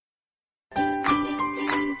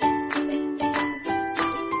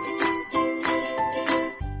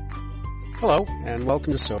Hello, and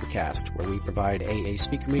welcome to Sobercast, where we provide AA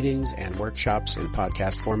speaker meetings and workshops in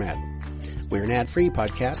podcast format. We're an ad-free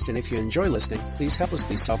podcast, and if you enjoy listening, please help us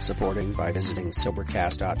be self-supporting by visiting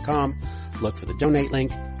Sobercast.com, look for the donate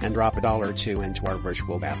link, and drop $1 or $2 into our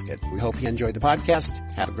virtual basket. We hope you enjoy the podcast.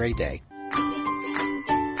 Have a great day.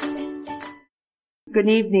 Good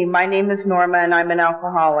evening. My name is Norma, and I'm an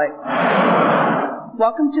alcoholic.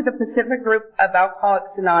 Welcome to the Pacific Group of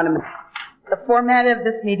Alcoholics Anonymous. The format of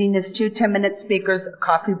this meeting is 2 10-minute speakers, a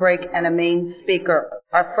coffee break, and a main speaker.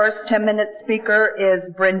 Our first 10-minute speaker is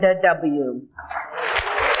Brenda W.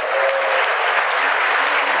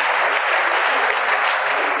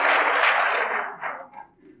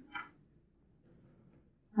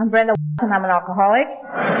 I'm Brenda Wilson. I'm an alcoholic.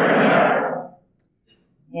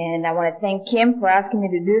 And I want to thank Kim for asking me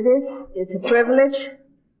to do this. It's a privilege.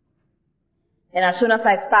 And as soon as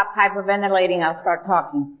I stop hyperventilating, I'll start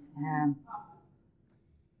talking.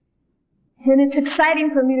 And it's exciting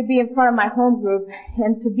for me to be in front of my home group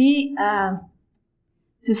and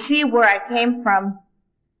to see where I came from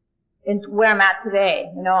and where I'm at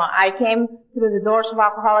today. You know, I came through the doors of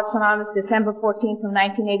Alcoholics Anonymous December 14th of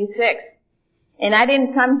 1986. And I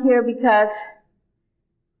didn't come here because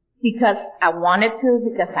I wanted to,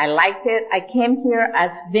 because I liked it. I came here,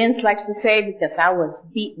 as Vince likes to say, because I was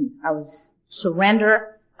beaten. I was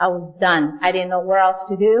surrendered. I was done. I didn't know what else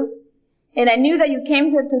to do. And I knew that you came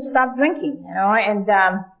here to stop drinking, you know, and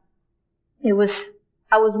I was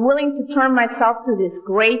willing to turn myself to these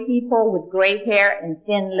gray people with gray hair and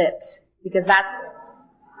thin lips, because that's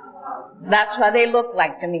what they look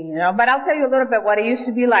like to me, you know. But I'll tell you a little bit what it used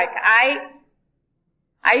to be like. I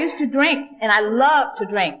used to drink, and I loved to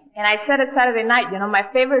drink. And I said it Saturday night, you know, my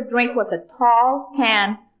favorite drink was a tall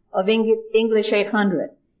can of English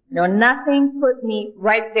 800. You know, nothing put me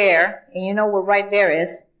right there, and you know where right there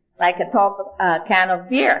is, like a tall can of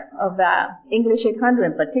beer, of English 800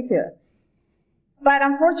 in particular. But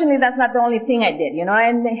unfortunately, that's not the only thing I did, you know.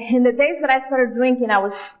 And in the days that I started drinking, I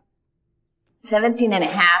was 17 and a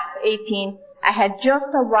half, 18. I had just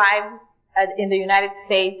arrived in the United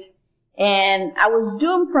States, and I was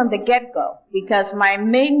doomed from the get-go, because my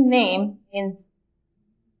maiden name is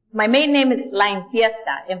La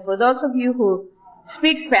Infiesta. And for those of you who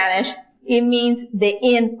speak Spanish, it means the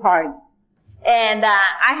in party. And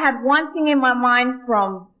I had one thing in my mind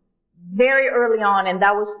from very early on, and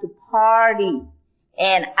that was to party,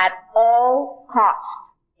 and at all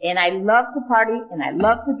costs. And I love to party, and I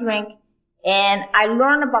love to drink, and I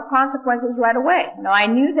learned about consequences right away. You know, I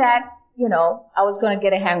knew that, you know, I was going to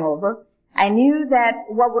get a hangover. I knew that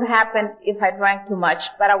what would happen if I drank too much,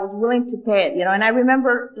 but I was willing to pay it, you know. And I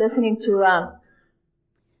remember listening to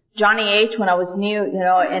Johnny H. when I was new, you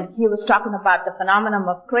know, and he was talking about the phenomenon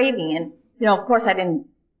of craving. And you know, of course, I didn't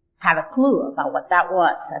have a clue about what that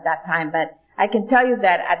was at that time, but I can tell you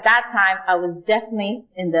that at that time, I was definitely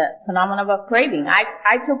in the phenomenon of craving.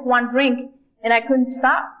 I took one drink and I couldn't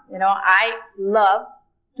stop. You know, I love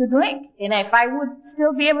to drink. And if I would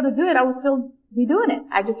still be able to do it, I would still be doing it.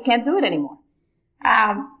 I just can't do it anymore.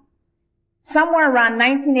 Somewhere around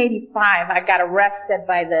 1985, I got arrested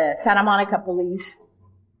by the Santa Monica police,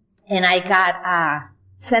 and I got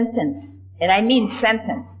sentenced. And I mean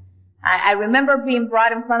sentenced. I remember being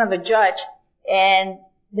brought in front of a judge, and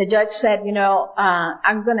the judge said, you know,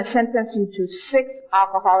 I'm going to sentence you to 6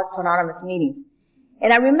 Alcoholics Anonymous meetings.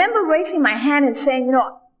 And I remember raising my hand and saying, you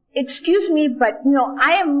know, excuse me, but, you know,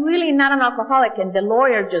 I am really not an alcoholic. And the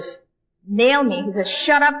lawyer just nailed me. He said,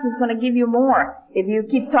 shut up. He's going to give you more if you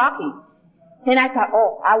keep talking. And I thought,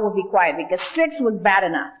 oh, I will be quiet, because 6 was bad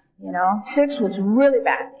enough. You know, 6 was really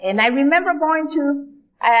bad. And I remember going to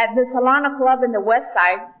the Solana Club in the West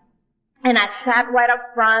Side, and I sat right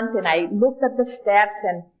up front, and I looked at the steps,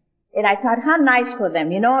 and I thought, how nice for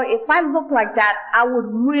them. You know, if I looked like that, I would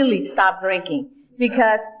really stop drinking.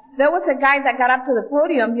 Because there was a guy that got up to the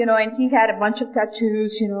podium, you know, and he had a bunch of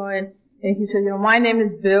tattoos, you know, and he said, you know, my name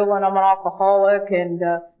is Bill, and I'm an alcoholic, and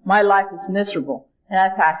my life is miserable. And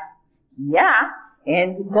I thought, yeah,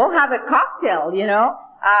 and go have a cocktail, you know.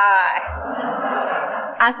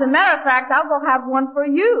 As a matter of fact, I'll go have one for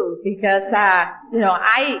you, because, you know,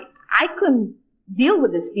 I couldn't deal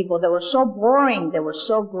with these people. They were so boring. They were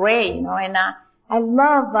so gray, you know, and I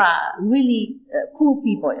love really cool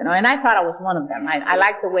people, you know, and I thought I was one of them. I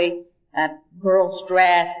like the way girls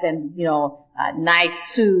dressed, and, you know,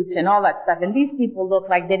 nice suits and all that stuff. And these people looked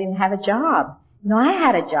like they didn't have a job. You know, I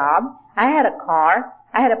had a job. I had a car.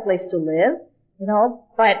 I had a place to live, you know,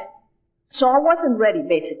 but so I wasn't ready,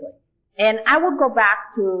 basically. And I would go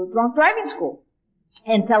back to drunk driving school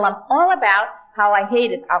and tell them all about how I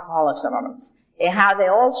hated Alcoholics Anonymous. and how they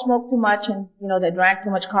all smoked too much and, they drank too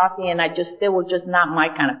much coffee, and they were just not my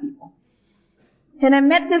kind of people. And I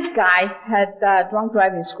met this guy at drunk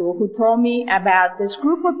driving school who told me about this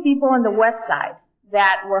group of people on the West Side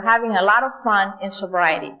that were having a lot of fun in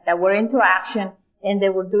sobriety, that were into action, and they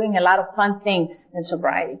were doing a lot of fun things in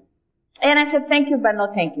sobriety. And I said, thank you, but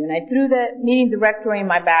no thank you. And I threw the meeting directory in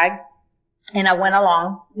my bag, and I went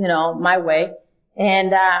along, my way.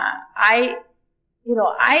 And I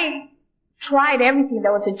tried everything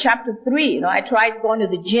that was in chapter 3. I tried going to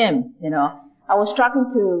the gym, I was talking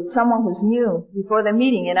to someone who's new before the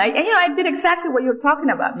meeting, and I did exactly what you're talking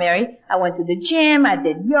about, Mary. I went to the gym, I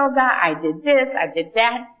did yoga, I did this, I did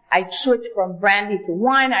that. I switched from brandy to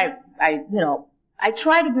wine. I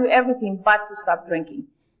tried to do everything but to stop drinking.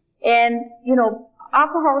 And,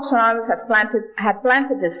 Alcoholics Anonymous had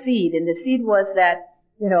planted the seed, and the seed was that,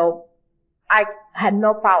 I had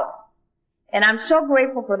no power. And I'm so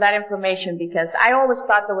grateful for that information, because I always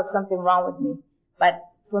thought there was something wrong with me. But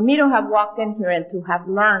for me to have walked in here and to have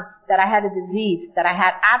learned that I had a disease, that I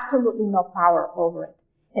had absolutely no power over it,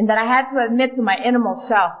 and that I had to admit to my innermost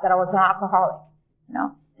self that I was an alcoholic,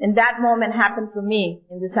 And that moment happened for me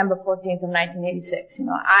in December 14th of 1986.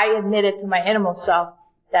 I admitted to my innermost self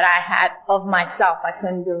that I had of myself. I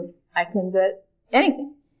couldn't do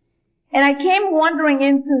anything. And I came wandering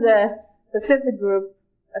into the Pacific group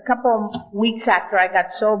a couple of weeks after I got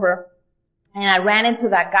sober, and I ran into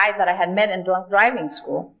that guy that I had met in drunk driving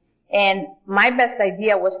school. And my best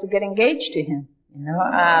idea was to get engaged to him,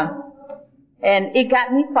 and it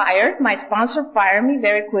got me fired. My sponsor fired me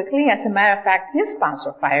very quickly. As a matter of fact, his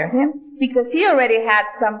sponsor fired him because he already had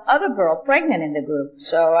some other girl pregnant in the group.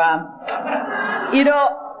 So,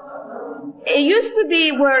 it used to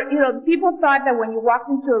be where, people thought that when you walked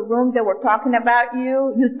into a room, they were talking about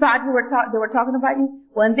you. You thought they were talking about you.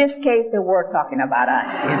 Well, in this case, they were talking about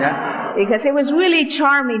us, because it was really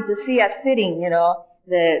charming to see us sitting,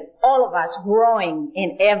 all of us growing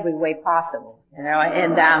in every way possible,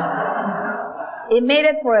 and, it made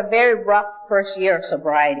it for a very rough first year of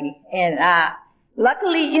sobriety. And,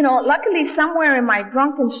 luckily somewhere in my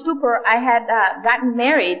drunken stupor, I had, gotten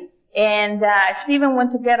married. And, Stephen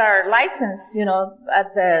went to get our license,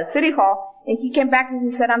 at the city hall, and he came back and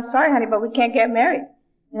he said, I'm sorry, honey, but we can't get married.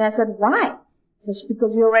 And I said, why? He says,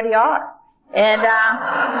 because you already are. And,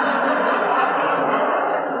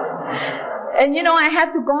 I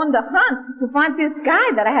had to go on the hunt to find this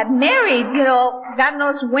guy that I had married, God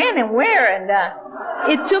knows when and where. And,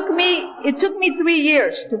 it took me 3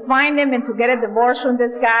 years to find him and to get a divorce from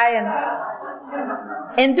this guy.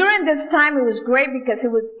 And during this time, it was great because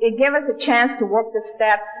it gave us a chance to work the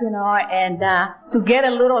steps, and to get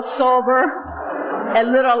a little sober, a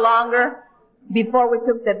little longer before we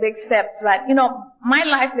took the big steps. But, my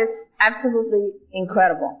life is absolutely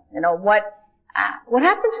incredible. What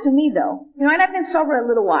happens to me though, and I've been sober a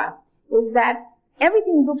little while, is that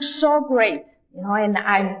everything looks so great, and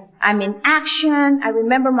I'm in action. I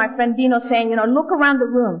remember my friend Dino saying, look around the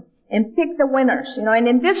room and pick the winners, and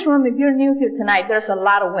in this room, if you're new here tonight, there's a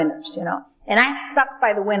lot of winners, and I stuck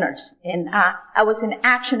by the winners, and, I was in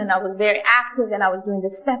action, and I was very active, and I was doing the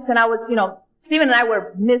steps, and I was, Stephen and I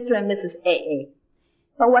were Mr. and Mrs. AA.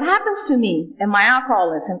 But what happens to me and my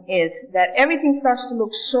alcoholism is that everything starts to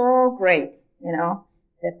look so great,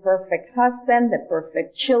 the perfect husband, the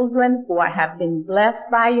perfect children who I have been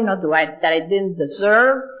blessed by, that I didn't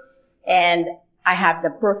deserve, and I have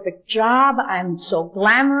the perfect job. I'm so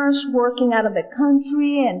glamorous working out of the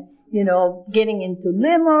country and, getting into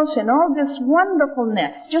limos and all this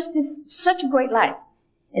wonderfulness. Just such a great life.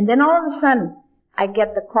 And then all of a sudden, I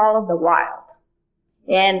get the call of the wild.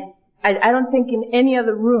 And I don't think in any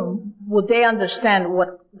other room would they understand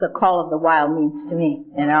what the call of the wild means to me,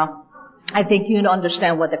 I think you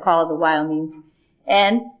understand what the call of the wild means.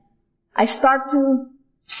 And I start to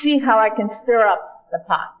see how I can stir up the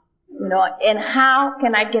pot. And how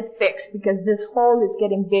can I get fixed? Because this hole is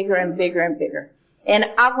getting bigger and bigger and bigger. And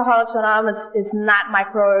Alcoholics Anonymous is not my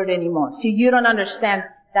priority anymore. See, you don't understand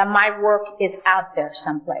that my work is out there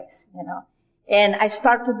someplace, And I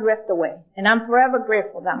start to drift away. And I'm forever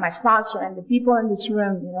grateful that my sponsor and the people in this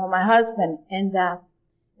room, my husband and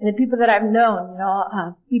the people that I've known,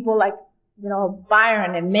 people like,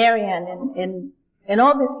 Byron and Marianne and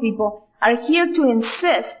all these people are here to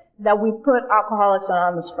insist that we put Alcoholics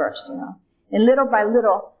Anonymous first, And little by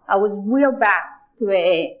little, I was wheeled back to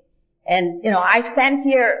AA. And, I stand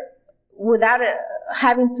here without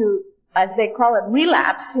having to, as they call it,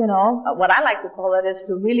 relapse, What I like to call it is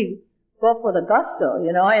to really go for the gusto,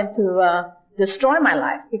 and to destroy my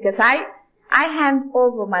life. Because I hand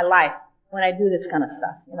over my life when I do this kind of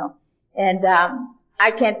stuff, And I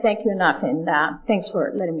can't thank you enough, and thanks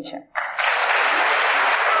for letting me share.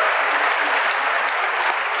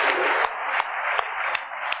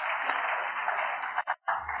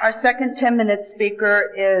 Our second 10-minute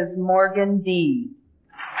speaker is Morgan D.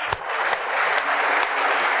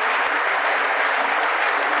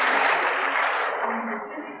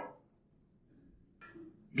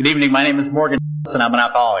 Good evening. My name is Morgan, and I'm an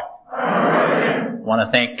alcoholic. I want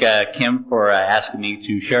to thank Kim for asking me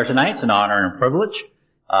to share tonight. It's an honor and a privilege.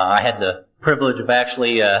 I had the privilege of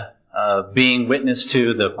actually being witness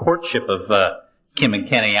to the courtship of Kim and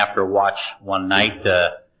Kenny after a watch one night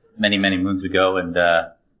many moons ago, and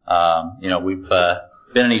we've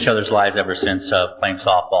been in each other's lives ever since playing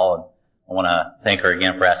softball. And I want to thank her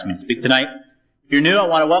again for asking me to speak tonight. If you're new, I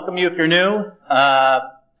want to welcome you. If you're new,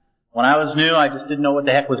 when I was new, I just didn't know what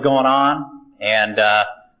the heck was going on, and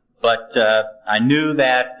but I knew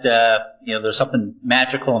that there's something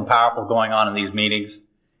magical and powerful going on in these meetings.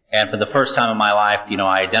 And for the first time in my life,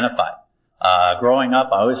 I identified. Growing up,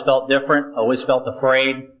 I always felt different, always felt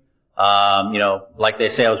afraid. Like they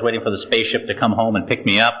say, I was waiting for the spaceship to come home and pick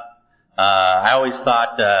me up. I always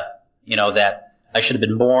thought, that I should have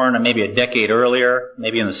been born maybe a decade earlier,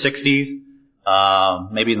 maybe in the 60s,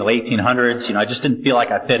 maybe in the late 1800s. I just didn't feel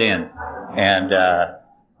like I fit in. And,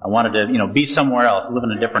 I wanted to, be somewhere else, live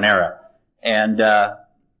in a different era. And I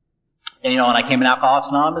came in Alcoholics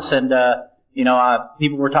Anonymous, and,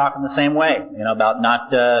 people were talking the same way, about not,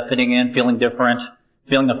 fitting in, feeling different,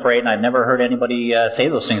 feeling afraid, and I'd never heard anybody, say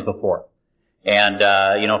those things before. And,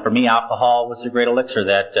 for me, alcohol was the great elixir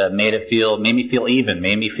that, made me feel even,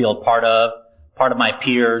 made me feel part of my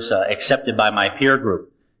peers, accepted by my peer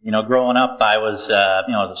group. Growing up, I was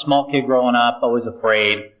a small kid growing up, always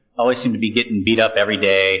afraid, always seemed to be getting beat up every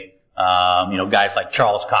day. Guys like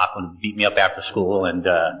Charles Coughlin would beat me up after school, and,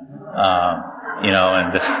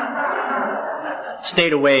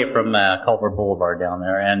 stayed away from, Culver Boulevard down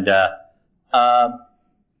there. And,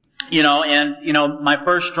 my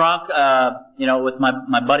first drunk, with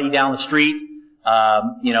my buddy down the street,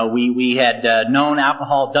 we had, known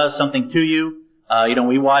alcohol does something to you.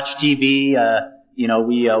 We watched TV,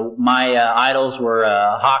 my idols were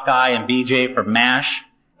Hawkeye and BJ from MASH,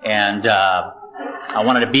 and I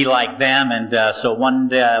wanted to be like them. And so one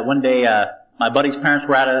day my buddy's parents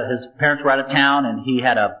were out of town, and he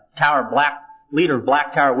had a liter of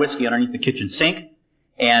Black Tower whiskey underneath the kitchen sink,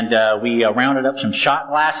 and we rounded up some shot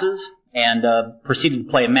glasses and proceeded to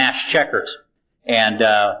play MASH checkers. And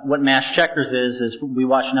what MASH checkers is we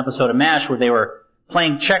watched an episode of MASH where they were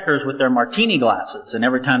playing checkers with their martini glasses, and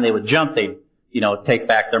every time they would jump, they'd take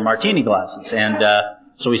back their martini glasses. And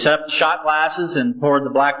so we set up the shot glasses and poured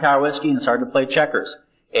the Black Tower whiskey and started to play checkers.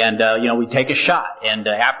 And we'd take a shot, and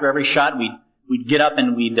after every shot, we'd get up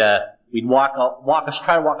and we'd try to walk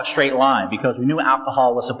a straight line, because we knew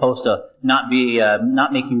alcohol was supposed to not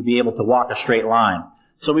make you be able to walk a straight line.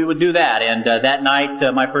 So we would do that. And that night,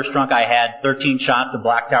 my first drunk, I had 13 shots of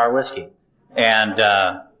Black Tower whiskey, and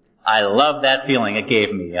I loved that feeling it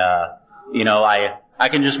gave me. I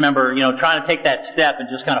can just remember, trying to take that step and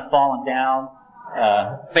just kind of falling down,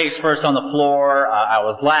 face first on the floor. I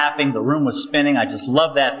was laughing. The room was spinning. I just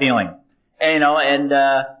loved that feeling. And,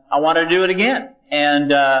 I wanted to do it again.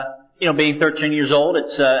 And, being 13 years old,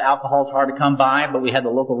 alcohol's hard to come by, but we had the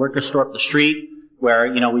local liquor store up the street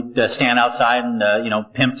where, we'd stand outside and,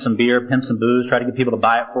 pimp some beer, pimp some booze, try to get people to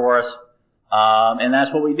buy it for us. And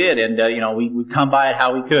that's what we did. And, we'd come by it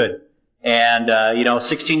how we could. And,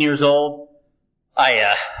 16 years old,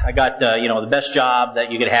 I got, the best job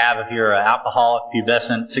that you could have if you're an alcoholic,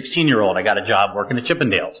 pubescent 16-year-old. I got a job working at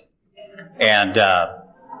Chippendales. And,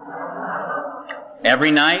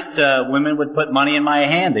 every night, women would put money in my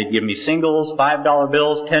hand. They'd give me singles, $5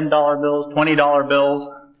 bills, $10 bills, $20 bills.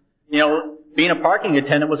 Being a parking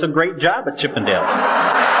attendant was a great job at Chippendales.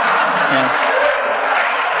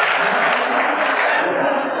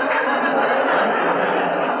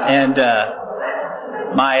 And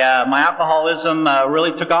my alcoholism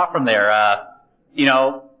really took off from there.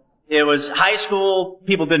 It was high school.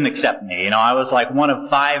 People didn't accept me. I was like one of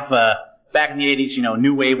five. Back in the 80s,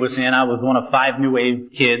 New Wave was in. I was one of 5 New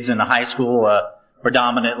Wave kids in the high school,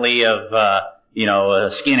 predominantly of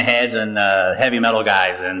skinheads and heavy metal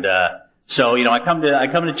guys. And so I come to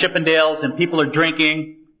Chippendales, and people are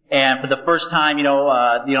drinking. And for the first time,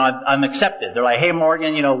 I'm accepted. They're like, "Hey,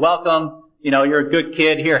 Morgan, welcome. You're a good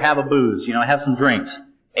kid. Here, have a booze. Have some drinks."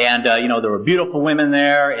 And there were beautiful women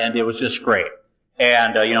there, and it was just great.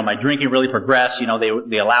 And, my drinking really progressed.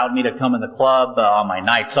 They allowed me to come in the club on my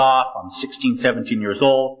nights off. I'm 16, 17 years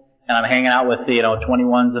old, and I'm hanging out with,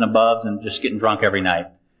 21s and above and just getting drunk every night.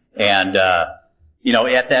 And, you know,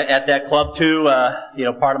 at that club too, you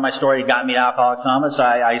know, part of my story got me to Alcoholics Anonymous.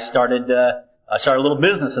 I started a little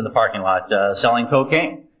business in the parking lot, selling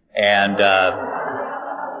cocaine. And,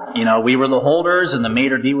 you know, we were the holders and the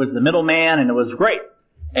maitre d' was the middleman, and it was great.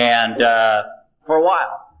 And, for a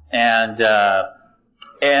while. And,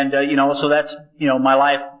 you know, so that's, you know, my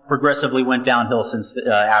life progressively went downhill since,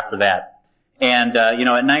 after that. And, you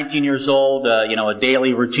know, at 19 years old, you know, a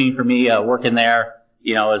daily routine for me, working there,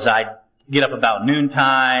 you know, as I'd get up about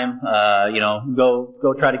noontime, you know,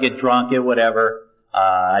 go try to get drunk, get whatever.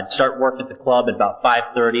 I'd start work at the club at about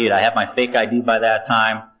 5:30, and I had my fake ID by that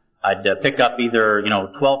time. I'd pick up either, you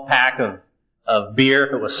know, 12-pack of beer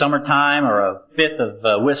if it was summertime, or a fifth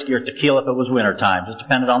of whiskey or tequila if it was wintertime, just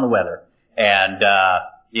depended on the weather. And,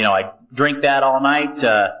 you know, I'd drink that all night.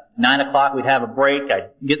 9 o'clock we'd have a break.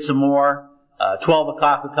 I'd get some more. 12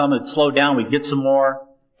 o'clock would come, it'd slow down, we'd get some more.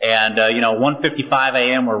 And, you know, 1:55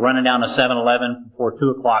 a.m. we're running down to 7-Eleven before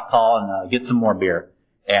 2 o'clock call and get some more beer.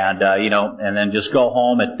 And, you know, and then just go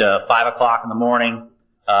home at 5 o'clock in the morning,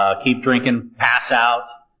 keep drinking, pass out,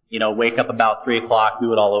 you know, wake up about 3 o'clock,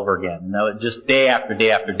 do it all over again. You know, just day after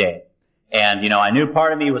day after day. And, you know, I knew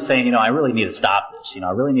part of me was saying, you know, I really need to stop this. You know,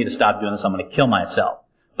 I really need to stop doing this. I'm going to kill myself.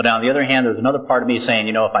 But on the other hand, there's another part of me saying,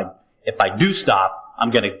 you know, if I do stop, I'm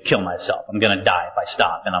going to kill myself. I'm going to die if I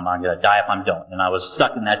stop, and I'm going to die if I don't. And I was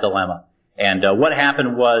stuck in that dilemma. And what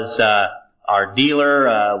happened was our dealer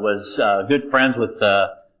was good friends with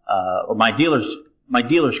my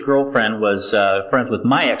dealer's girlfriend was friends with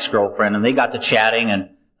my ex-girlfriend, and they got to chatting, and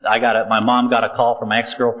my mom got a call from my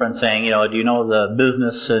ex-girlfriend saying, you know, do you know the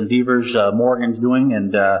business endeavors Morgan's doing?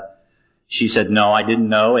 And she said, no, I didn't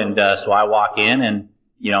know. And so I walk in, and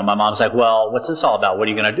you know, my mom's like, well, what's this all about? What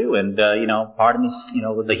are you going to do? And, you know, part of me, you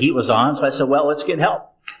know, the heat was on. So I said, well, let's get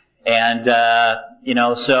help. And, you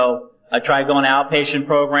know, so I tried going to outpatient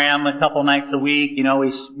program a couple nights a week. You know,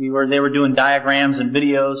 they were doing diagrams and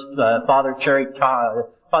videos, Father Cherry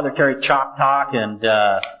Chalk Talk, and,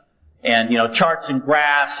 you know, charts and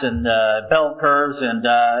graphs and, bell curves and,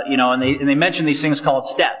 you know, and they mentioned these things called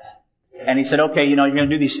steps. And he said, okay, you know, you're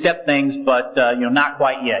going to do these step things, but, you know, not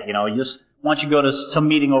quite yet. You know, once you go to some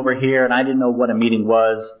meeting over here, and I didn't know what a meeting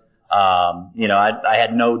was, you know, I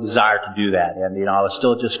had no desire to do that. And, you know, I was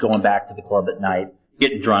still just going back to the club at night,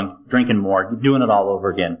 getting drunk, drinking more, doing it all over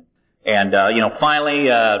again. And, you know, finally,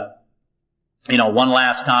 you know, one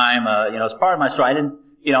last time, you know, as part of my story, I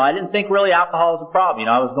didn't think really alcohol was a problem. You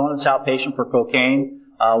know, I was going to this outpatient for cocaine.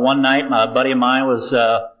 One night, my buddy of mine was,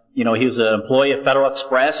 you know, he was an employee of Federal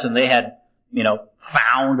Express, and they had, you know,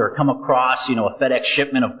 found or come across, you know, a FedEx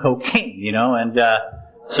shipment of cocaine, you know, and,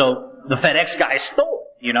 so the FedEx guys stole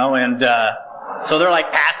it, you know, and, so they're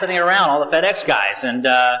like passing it around, all the FedEx guys, and,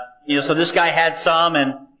 you know, so this guy had some,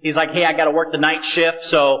 and he's like, hey, I gotta work the night shift,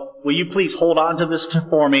 so will you please hold on to this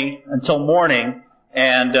for me until morning,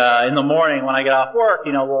 and, in the morning when I get off work,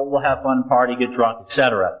 you know, we'll have fun, party, get drunk,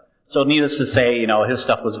 etc. So needless to say, you know, his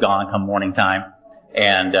stuff was gone come morning time,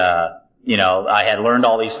 and, you know, I had learned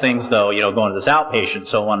all these things though, you know, going to this outpatient.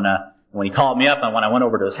 So when he called me up and when I went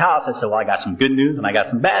over to his house, I said, well, I got some good news and I got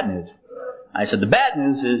some bad news. I said, the bad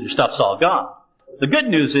news is your stuff's all gone. The good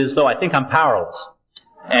news is though, I think I'm powerless.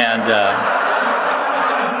 And,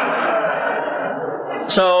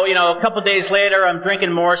 so, you know, a couple of days later, I'm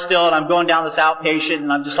drinking more still and I'm going down this outpatient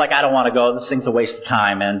and I'm just like, I don't want to go. This thing's a waste of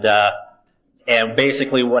time. And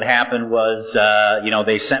basically what happened was, you know,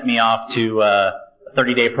 they sent me off to,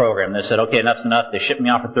 30-day program. They said, okay, enough's enough. They shipped me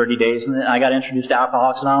off for 30 days, and then I got introduced to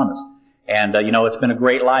Alcoholics Anonymous. And, you know, it's been a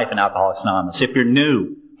great life in Alcoholics Anonymous. If you're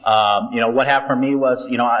new, you know, what happened for me was,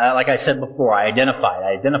 you know, like I said before, I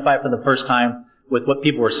identified for the first time with what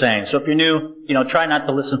people were saying. So if you're new, you know, try not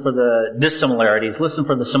to listen for the dissimilarities, listen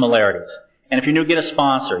for the similarities. And if you're new, get a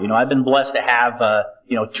sponsor. You know, I've been blessed to have,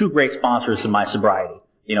 you know, 2 great sponsors in my sobriety.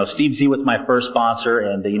 You know, Steve Z was my first sponsor,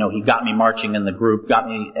 and, you know, he got me marching in the group, got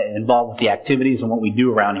me involved with the activities and what we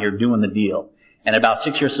do around here, doing the deal. And about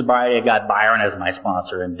 6 years sobriety, I got Byron as my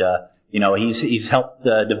sponsor, and, you know, he's helped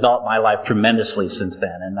develop my life tremendously since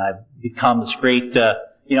then. And I've become this great,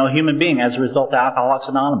 you know, human being as a result of Alcoholics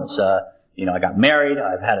Anonymous. You know, I got married,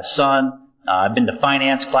 I've had a son, I've been to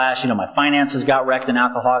finance class. You know, my finances got wrecked in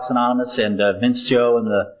Alcoholics Anonymous, and Vince Joe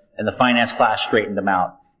and the finance class straightened them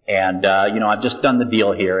out. And, you know, I've just done the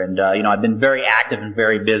deal here, and, you know, I've been very active and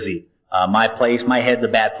very busy. My head's a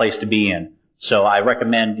bad place to be in. So I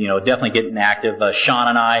recommend, you know, definitely getting active. Sean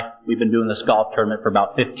and I, we've been doing this golf tournament for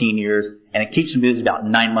about 15 years, and it keeps me busy about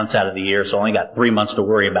 9 months out of the year, so I only got 3 months to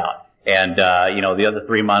worry about. And, you know, the other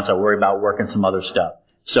 3 months I worry about working some other stuff.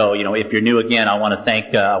 So, you know, if you're new again, I want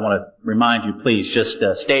to remind you, please just,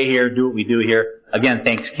 stay here, do what we do here. again,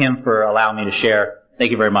 thanks Kim for allowing me to share.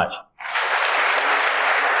 Thank you very much.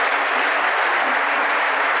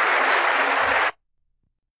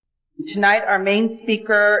 Tonight, our main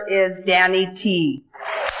speaker is Danny T.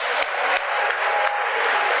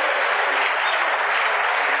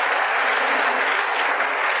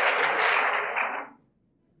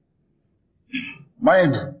 My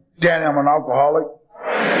name's Danny. I'm an alcoholic.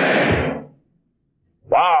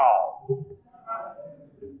 Wow.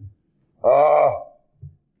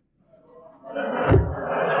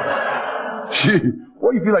 Gee,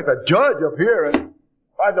 well, you feel like a judge up here and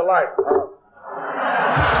by the light.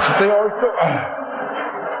 They always do.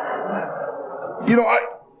 You know,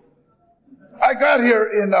 I got here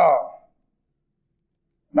in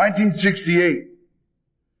 1968,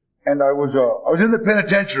 and I was in the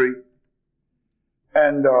penitentiary,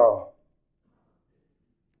 and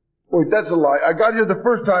wait, that's a lie. I got here the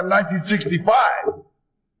first time, 1965,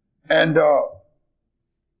 and I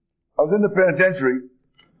was in the penitentiary,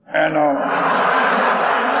 and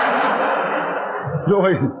no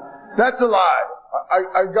wait, that's a lie.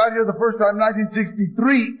 I got here the first time,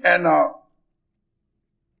 1963, and I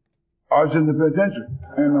was in the penitentiary.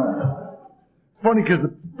 And it's funny because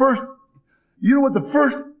the first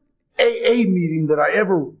AA meeting that I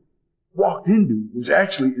ever walked into was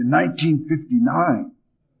actually in 1959.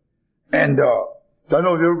 And so I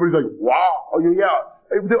know everybody's like, wow, oh yeah.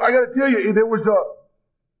 I got to tell you, there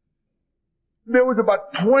was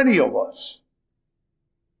about 20 of us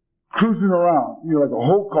cruising around, you know, like a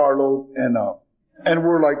whole carload, and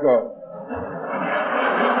we're like,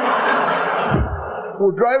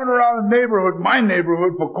 we're driving around the neighborhood, my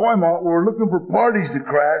neighborhood, Pacoima. We're looking for parties to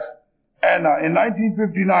crash. And in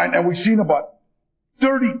 1959, and we seen about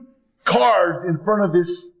 30 cars in front of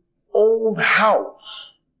this old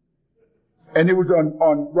house. And it was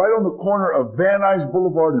right on the corner of Van Nuys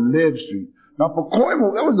Boulevard and Lev Street. Now,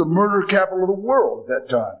 Pacoima, that was the murder capital of the world at that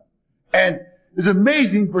time. And it's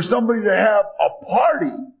amazing for somebody to have a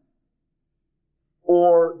party,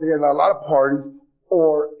 or they had a lot of parties,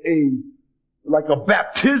 or like a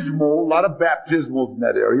baptismal, a lot of baptismals in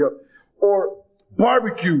that area, or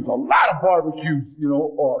barbecues, a lot of barbecues, you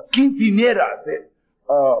know, or quinceañeras,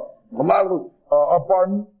 a lot of a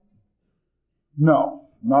bar. No,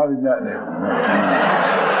 not in that neighborhood.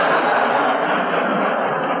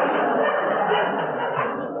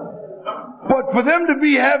 But for them to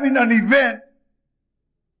be having an event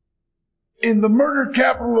in the murder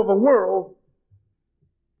capital of the world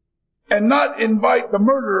and not invite the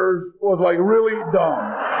murderers was like really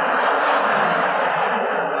dumb.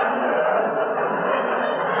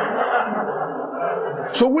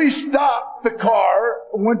 So we stopped the car,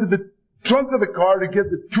 went to the trunk of the car to get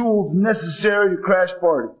the tools necessary to crash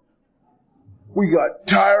party. We got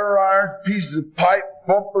tire irons, pieces of pipe,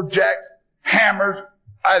 bumper jacks, hammers.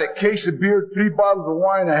 I had a case of beer, 3 bottles of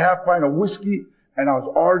wine, a half pint of whiskey, and I was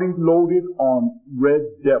already loaded on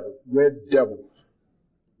Red Devils.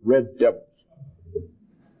 We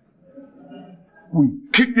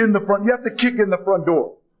kicked in the front. You have to kick in the front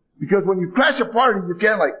door. Because when you crash a party, you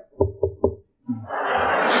can't like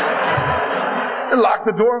lock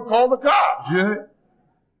the door and call the cops. You know?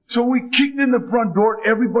 So we kicked in the front door.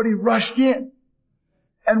 Everybody rushed in.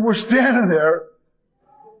 And we're standing there.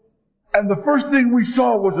 And the first thing we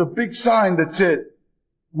saw was a big sign that said,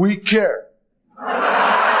 "We care."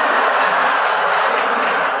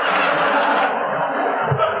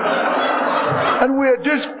 And we had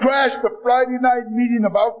just crashed the Friday night meeting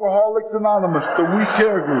of Alcoholics Anonymous, the We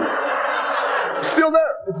Care group. Still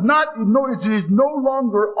there. It is no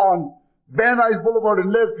longer on Van Nuys Boulevard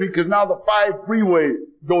and Lev Street because now the 5 freeway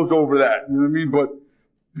goes over that. You know what I mean? But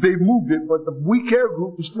they moved it, but the We Care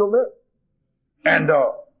group is still there. And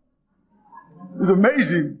it was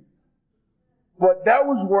amazing. But that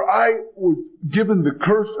was where I was given the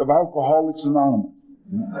curse of Alcoholics Anonymous.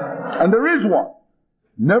 And there is one.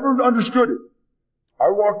 Never understood it. I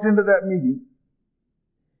walked into that meeting,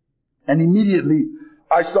 and immediately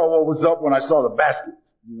I saw what was up when I saw the basket.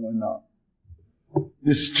 You know,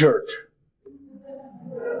 this church.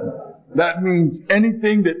 That means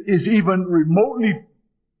anything that is even remotely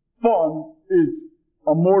fun is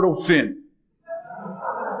a mortal sin.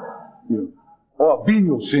 You know, or a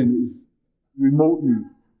venial sin is remotely.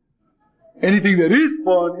 Anything that is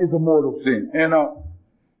fun is a mortal sin. And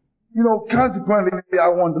you know, consequently, I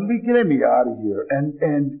wanted to get me out of here. And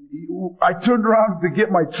I turned around to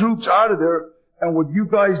get my troops out of there. And what you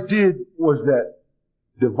guys did was that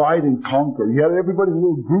divide and conquer. You had everybody in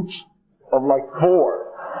little groups of like 4.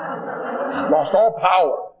 Lost all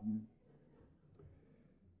power.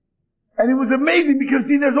 And it was amazing because,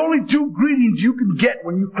 see, there's only 2 greetings you can get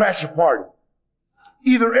when you crash a party.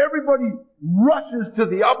 either everybody rushes to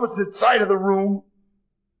the opposite side of the room.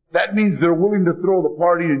 That means they're willing to throw the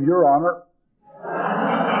party in your honor.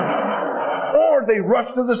 Or they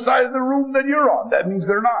rush to the side of the room that you're on. That means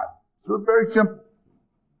they're not. So it's very simple.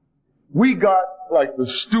 We got like the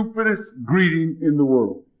stupidest greeting in the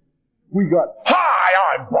world. We got,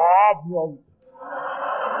 "Hi, I'm Bob." You know,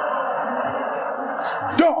 it's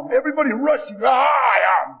dumb. Everybody rushing. "Hi,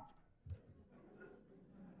 I'm."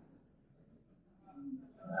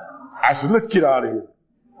 I said, "Let's get out of here."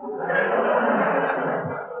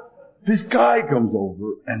 This guy comes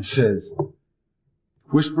over and says,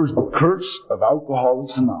 whispers the curse of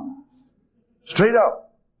Alcoholics Anonymous. Straight up.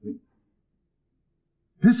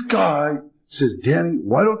 This guy says, "Danny,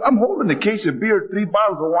 why don't," I'm holding a case of beer, 3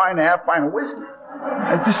 bottles of wine, a half pint of whiskey.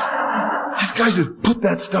 And this guy says, "Put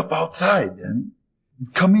that stuff outside, Danny.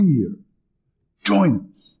 Come in here. Join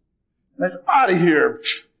us." And I said, "Out of here.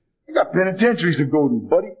 I got penitentiaries to go to,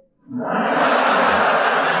 buddy."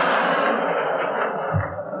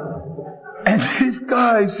 And this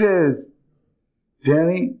guy says,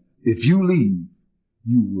 "Danny, if you leave,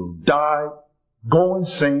 you will die, go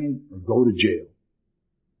insane, or go to jail."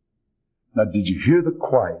 Now, did you hear the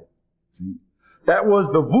quiet? See? That was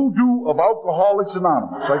the voodoo of Alcoholics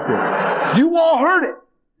Anonymous right there. You all heard it.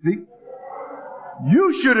 See?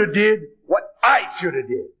 You should have did what I should have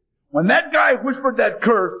did. When that guy whispered that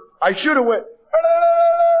curse, I should have went,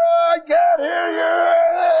 "I can't hear you."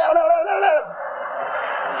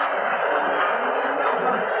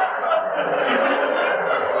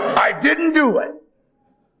 I didn't do it.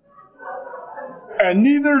 And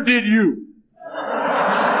neither did you.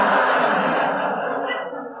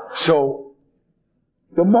 So,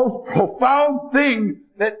 the most profound thing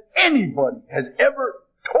that anybody has ever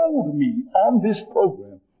told me on this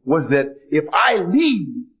program was that if I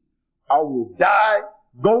leave, I will die,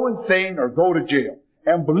 go insane, or go to jail.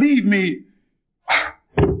 And believe me,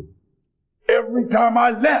 every time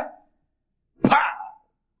I left, pow,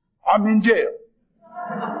 I'm in jail.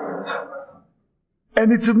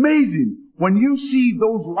 And it's amazing when you see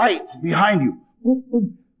those lights behind you.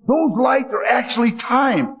 Those lights are actually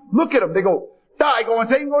timed. Look at them. They go, die, go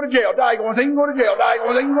insane, go to jail. Die, go insane, go to jail. Die, go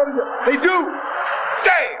insane, go to jail. They do.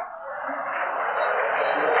 Damn.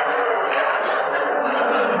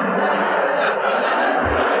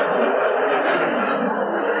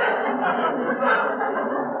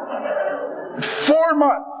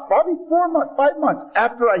 Probably 4 months, 5 months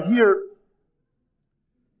after I hear,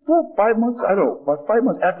 5 months, I don't know, about 5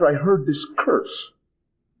 months after I heard this curse,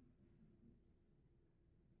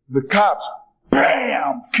 the cops,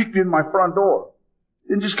 bam, kicked in my front door.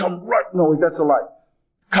 Didn't just come right, no, that's a lie.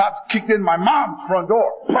 Cops kicked in my mom's front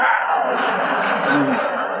door. Pow!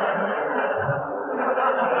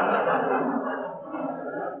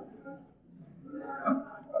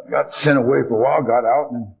 I got sent away for a while, got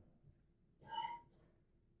out, and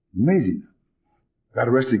amazing. Got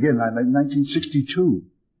arrested again in 1962.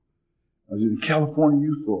 I was in the California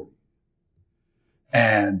Youth Authority.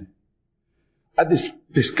 And I had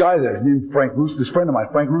this guy there named Frank Russo, this friend of mine,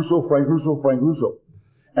 Frank Russo.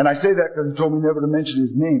 And I say that because he told me never to mention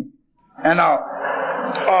his name. And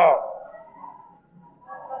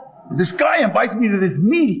this guy invites me to this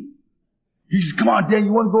meeting. He says, "Come on, Dan,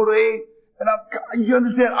 you want to go to AA?" And you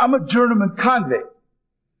understand, I'm a journeyman convict.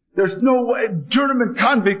 There's no way, journeyman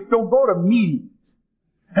convicts don't go to meetings.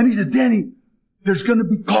 And he says, "Danny, there's going to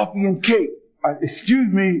be coffee and cake."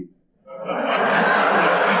 Excuse me.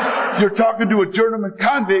 You're talking to a journeyman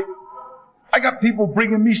convict. I got people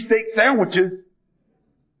bringing me steak sandwiches.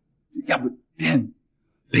 Yeah, but Danny,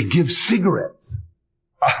 they give cigarettes.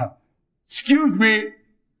 Excuse me.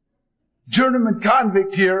 Journeyman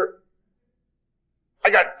convict here. I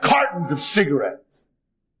got cartons of cigarettes.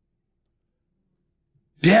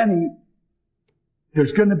 Danny,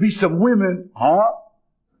 there's going to be some women, huh?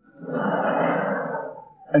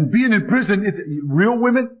 And being in prison, is it real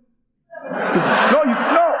women? No.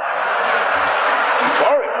 I'm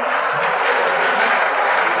sorry.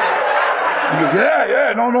 He goes,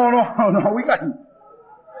 yeah, no, we got you.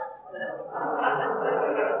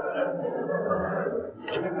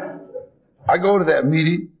 I go to that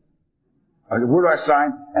meeting. I said, "Where do I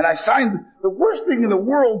sign?" And I signed the worst thing in the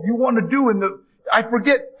world you want to do I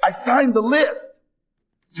forget, I signed the list.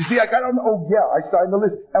 You see, I signed the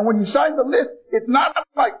list. And when you sign the list, it's not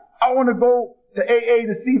like, I want to go to AA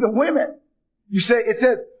to see the women. It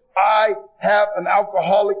says, "I have an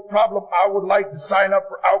alcoholic problem. I would like to sign up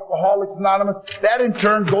for Alcoholics Anonymous." That in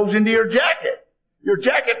turn goes into your jacket. Your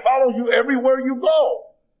jacket follows you everywhere you go.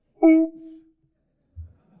 Oops.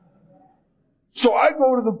 So I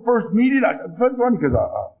go to the first meeting. It's funny because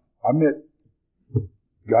I met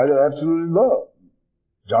guy that I absolutely love,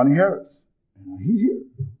 Johnny Harris. He's here.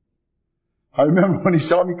 I remember when he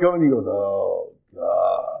saw me coming, he goes, oh,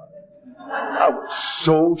 God. I was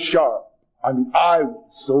so sharp. I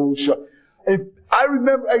was so sharp. And I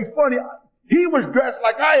remember, it's funny, he was dressed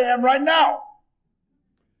like I am right now.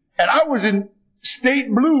 And I was in state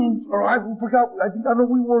blues, or I forgot, I don't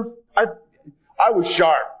know, I was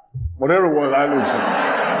sharp. Whatever it was, I was.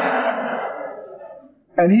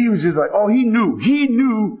 And he was just like, oh, he knew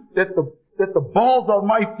that the balls on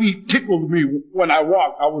my feet tickled me when I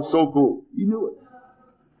walked. I was so cool. He knew it.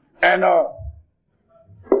 And,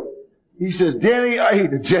 he says, Danny, I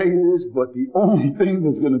hate to tell you this, but the only thing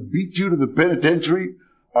that's going to beat you to the penitentiary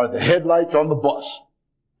are the headlights on the bus.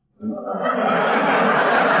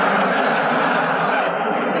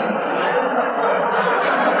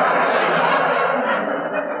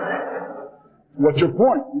 What's your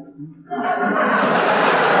point?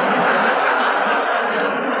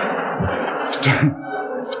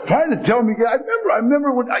 Trying to tell me, I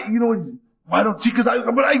remember when I don't see, but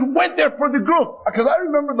I went there for the girls, because I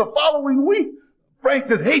remember the following week, Frank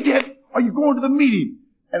says, hey, Dad, are you going to the meeting?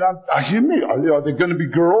 And I said, are there going to be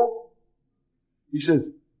girls? He says,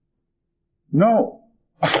 no.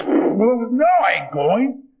 Well, no, I ain't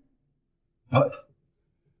going. But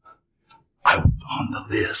I was on the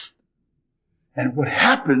list. And what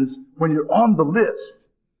happens when you're on the list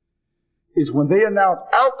is when they announce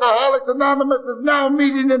Alcoholics Anonymous is now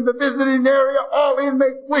meeting in the visiting area, all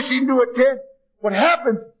inmates wishing to attend. What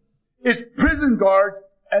happens is prison guards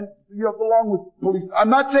and, along with police. I'm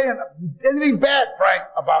not saying anything bad, Frank,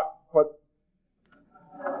 but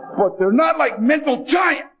they're not like mental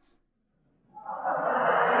giants.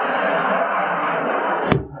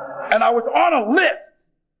 And I was on a list.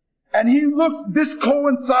 And he looks,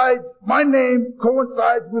 my name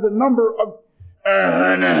coincides with a number of,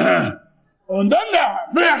 and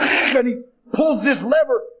he pulls this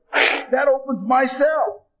lever, that opens my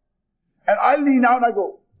cell. And I lean out and I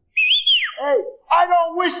go, hey, I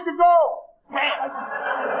don't wish to go. I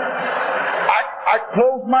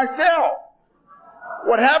close my cell.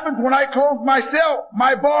 What happens when I close my cell?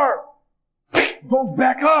 My bar goes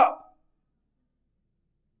back up.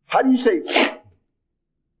 How do you say?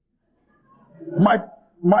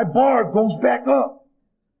 My bar goes back up.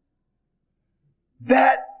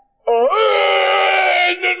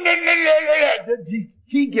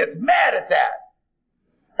 He gets mad at that.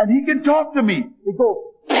 And he can talk to me. He goes,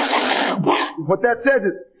 what that says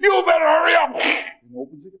is, you better hurry up. And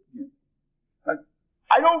opens it again.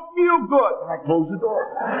 I don't feel good. And I close the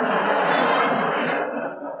door.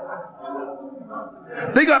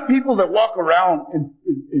 They got people that walk around in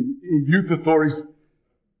youth authorities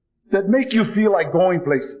that make you feel like going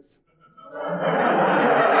places.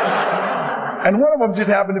 And one of them just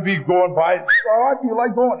happened to be going by. Oh, I feel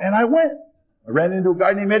like going. And I went. I ran into a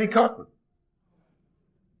guy named Eddie Cochran.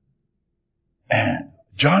 And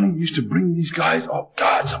Johnny used to bring these guys, oh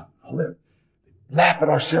God, some hilarious. Laugh at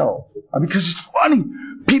ourselves. Because it's funny.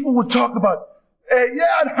 People would talk about, hey,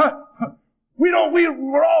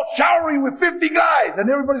 we're all showering with 50 guys. And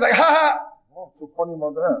everybody's like, ha ha. Oh, what's so funny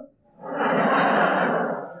about that?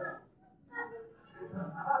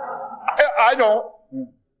 I don't.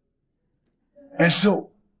 And so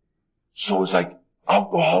it's like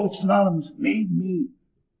Alcoholics Anonymous made me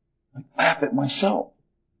laugh at myself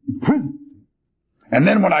in prison. And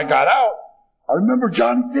then when I got out, I remember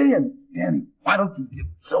Johnny saying, Danny, why don't you give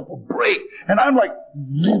yourself a break? And I'm like,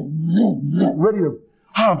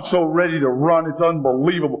 I'm so ready to run. It's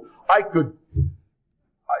unbelievable.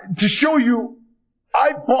 To show you,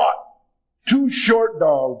 I bought 2 short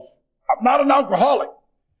dogs. I'm not an alcoholic.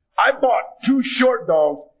 I bought 2 short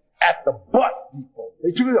dogs at the bus depot.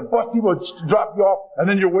 They took me to the bus depot to drop you off, and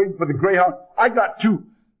then you're waiting for the Greyhound. I got 2.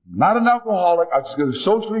 Not an alcoholic. I'm just going to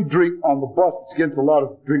socially drink on the bus. It's against the law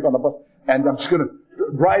to drink on the bus. And I'm just going to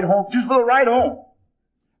ride home, just for the ride home.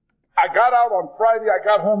 I got out on Friday. I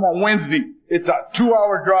got home on Wednesday. It's a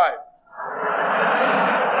 2-hour drive.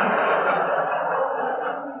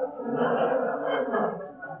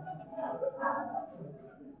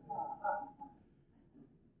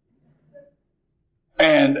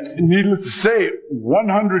 And needless to say,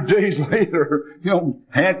 100 days later,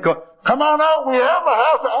 handcuffed. Come on out, we have a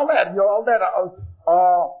house, all that.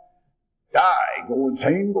 Die, go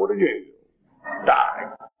insane, go to jail. Die,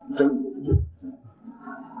 insane, go to jail.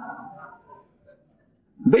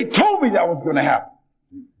 They told me that was going to happen.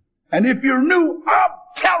 And if you're new, I'm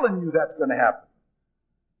telling you that's going to happen.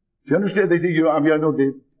 Do you understand? They say, I know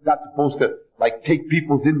they're not supposed to, take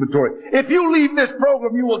people's inventory. If you leave this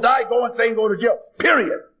program, you will die, go insane, go to jail.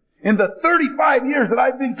 Period. In the 35 years that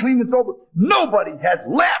I've been clean and sober, nobody has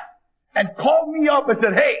left and called me up and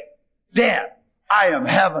said, hey, Dan, I am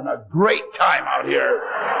having a great time out here.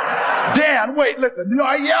 Dan, wait, listen,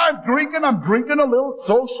 I'm drinking a little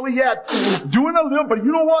socially, doing a little, but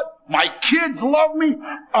you know what? My kids love me.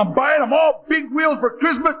 I'm buying them all big wheels for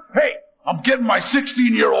Christmas. Hey, I'm getting my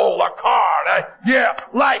 16-year-old a car.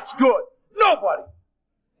 Life's good. Nobody.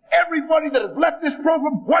 Everybody that has left this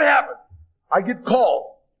program, what happened? I get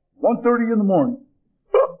called 1:30 in the morning.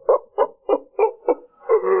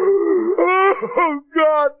 Oh,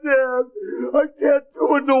 God, Dad, I can't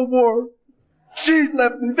do it no more. She's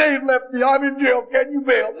left me. They've left me. I'm in jail. Can you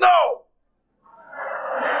bail? No.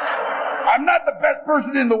 I'm not the best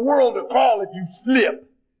person in the world to call if you slip.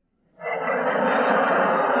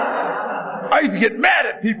 I used to get mad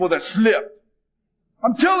at people that slipped.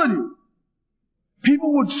 I'm telling you.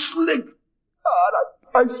 People would slip. God,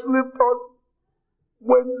 I slipped on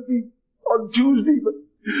Wednesday, on Tuesday, but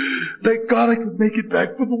thank God I could make it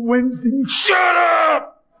back for the Wednesday. Shut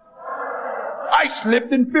up! I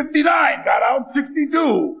slipped in 59, got out in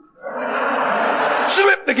 62.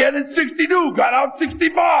 Slipped again in 62, got out in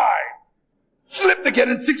 65. Slipped again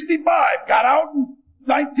in 65, got out in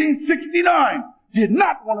 1969. Did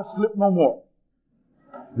not want to slip no more.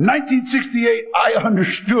 1968, I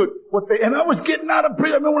understood and I was getting out of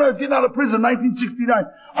prison. I remember when I was getting out of prison in 1969.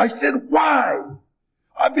 I said, why?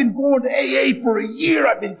 I've been going to AA for a year.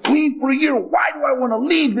 I've been clean for a year. Why do I want to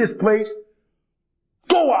leave this place?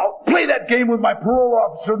 Go out, play that game with my parole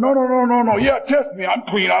officer. No. Yeah, test me. I'm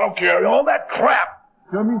clean. I don't care. All that crap.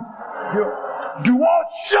 You know what I mean?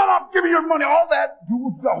 Shut up. Give me your money. All that.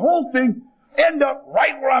 Do the whole thing. End up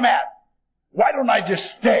right where I'm at. Why don't I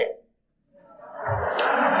just stay?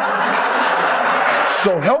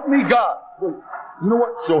 So help me God. You know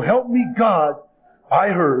what? So help me God. I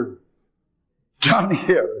heard Johnny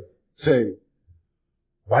Harris say,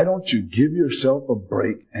 why don't you give yourself a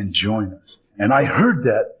break and join us? And I heard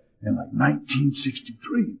that in like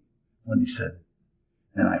 1963 when he said it.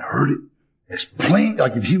 And I heard it as plain,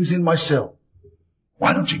 like if he was in my cell.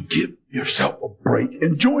 Why don't you give yourself a break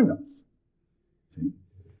and join us? See?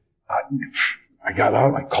 I got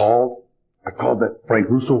out, I called that Frank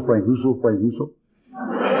Russo.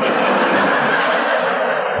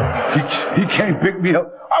 He came pick me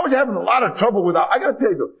up. I was having a lot of trouble with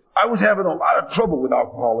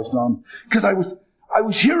Alcoholics Anonymous because I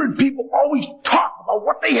was hearing people always talk about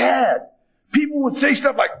what they had. People would say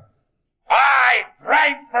stuff like, I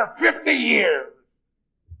drank for 50 years.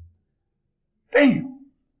 Damn.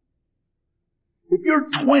 If you're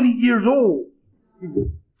 20 years old, you go,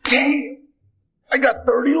 damn, I got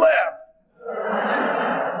 30 left.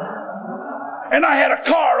 And I had a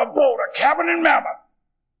car, a boat, a cabin in Mammoth.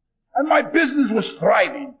 And my business was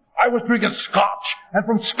thriving. I was drinking scotch. And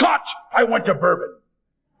from scotch, I went to bourbon.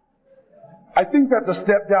 I think that's a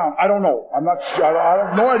step down. I don't know. I'm not sure. I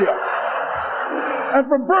have no idea. And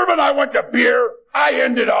from bourbon, I went to beer. I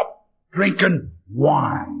ended up drinking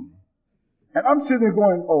wine. And I'm sitting there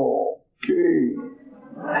going, okay.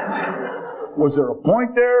 Was there a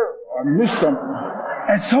point there? I missed something.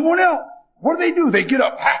 And someone else, what do? They get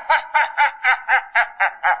up.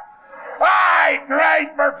 I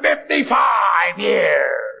drank for 55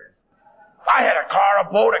 years. I had a car, a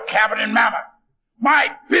boat, a cabin in Mammoth.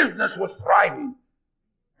 My business was thriving.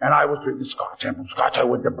 And I was drinking scotch. And from scotch, I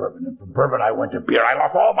went to bourbon. And from bourbon, I went to beer. I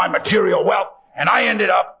lost all my material wealth. And I ended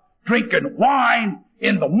up drinking wine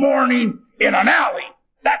in the morning in an alley.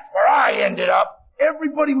 That's where I ended up.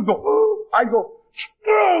 Everybody would go, oh. I'd go,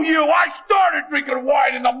 screw you. I started drinking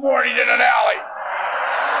wine in the morning in an alley.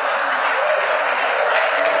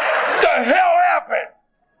 What the hell happened?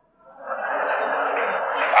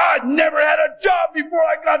 I'd never had a job before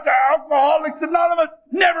I got to Alcoholics Anonymous.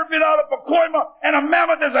 Never been out of Pacoima, and a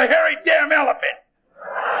mammoth is a hairy damn elephant.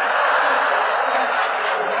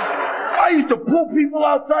 I used to pull people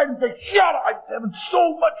outside and say, shut up. I was having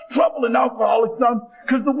so much trouble in Alcoholics Anonymous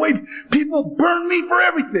because the way people burned me for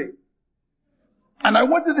everything. And I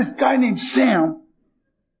went to this guy named Sam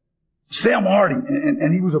Harding,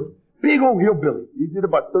 and he was a big old hillbilly. He did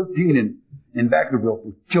about 13 in Vacaville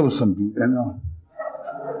for killing some dude. And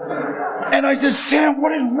I said, Sam,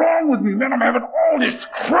 what is wrong with me, man? I'm having all this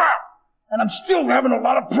crap. And I'm still having a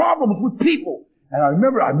lot of problems with people. And I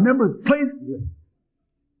remember playing.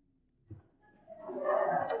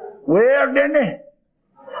 Well, Denny.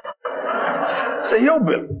 It's a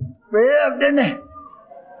hillbilly. Well, Denny.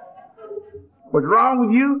 What's wrong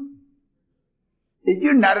with you is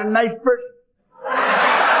you're not a nice person.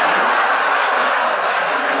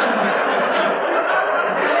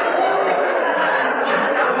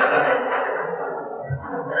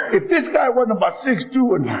 If this guy wasn't about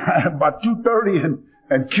 6'2" and about 230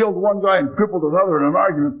 and killed one guy and crippled another in an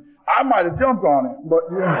argument, I might have jumped on him. But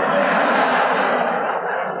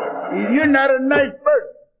you're not a nice person.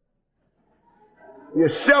 You're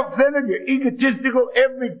self-centered, you're egotistical,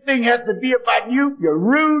 everything has to be about you, you're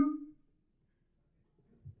rude.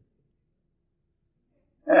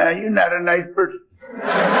 You're not a nice person.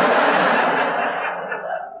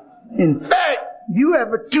 In fact, you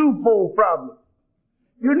have a twofold problem.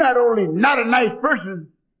 You're not only not a nice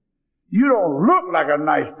person, you don't look like a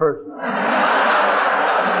nice person.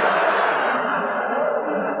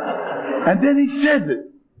 And then he says it.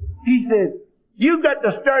 He says, you got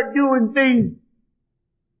to start doing things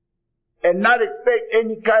and not expect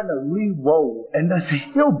any kind of reward. And that's a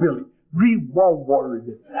hillbilly.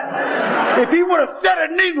 Reward. If he would have said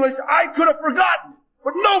it in English, I could have forgotten.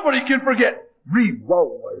 But nobody can forget.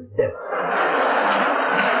 Reward.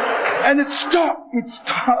 And it stopped. It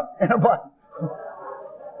stopped. And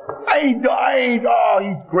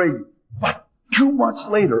he's crazy. But 2 months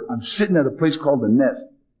later, I'm sitting at a place called The Nest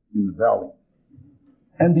in the valley.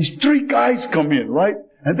 And these 3 guys come in, right?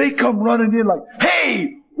 And they come running in like,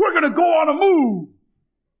 hey, we're going to go on a move.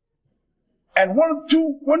 And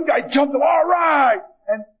one guy jumped up, all right.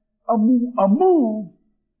 And a move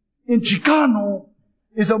in Chicano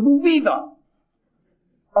is a movida.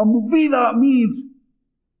 A movida means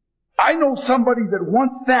I know somebody that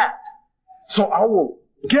wants that. So I will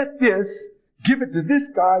get this, give it to this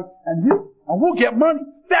guy, and we'll get money.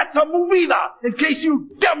 That's a movida, in case you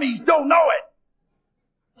dummies don't know it.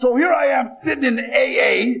 So here I am sitting in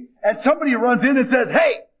AA, and somebody runs in and says,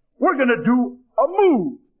 hey, we're going to do a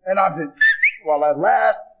move. And I'm thinking, well, at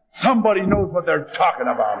last, somebody knows what they're talking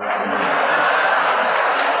about.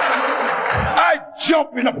 I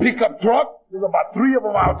jump in a pickup truck. There's about 3 of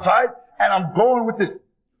them outside, and I'm going with this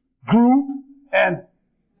group, and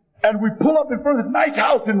we pull up in front of this nice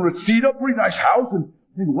house in Reseda, pretty nice house, and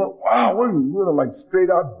think, well, wow, what are you, like straight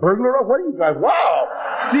out burglar? What are you guys? Wow,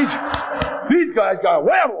 these guys got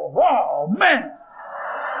werewolves. Wow, man.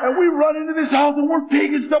 And we run into this house and we're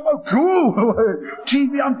taking stuff out. Cool.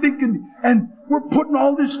 TV, I'm thinking, and we're putting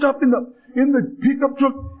all this stuff in the pickup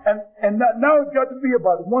truck, and now it's got to be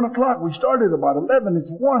about 1 o'clock. We started about 11. It's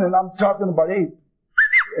 1, and I'm talking about 8.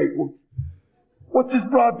 What's this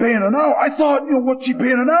broad paying an hour? I thought, what's she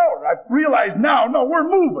paying an hour? I realize now, no, we're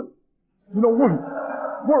moving.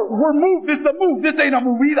 We're moving. This is a move. This ain't a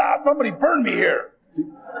movida. Somebody burned me here. See?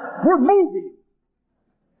 We're moving.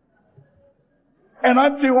 And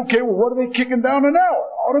I'd say, okay, well, what are they kicking down an hour?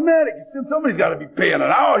 Automatic. Somebody's got to be paying an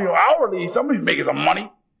hour, hourly. Somebody's making some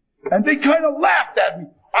money. And they kind of laughed at me.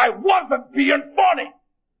 I wasn't being funny.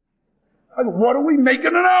 I said, what are we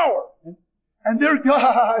making an hour? And they're,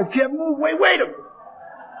 I can't move. Wait a minute.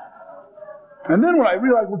 And then when I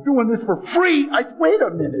realized we're doing this for free, I said, wait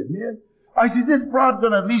a minute, man. I said, this broad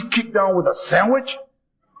gonna at least kick down with a sandwich?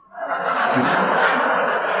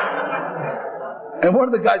 And one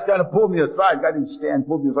of the guys kind of pulled me aside. Guy named Stan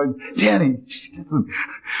pulled me aside. Danny, listen,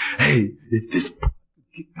 hey, if this broad could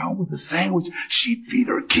kick down with a sandwich, she'd feed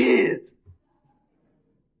her kids.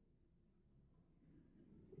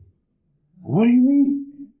 What do you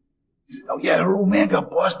mean? He said, oh yeah, her old man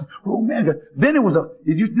got busted. Her old man got, then it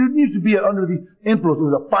used to be under the influence. It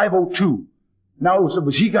was a 502. Now it was,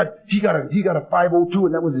 but he got a 502,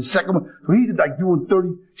 and that was his second one. So he's like doing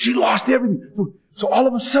 30. She lost everything. So all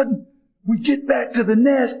of a sudden, we get back to the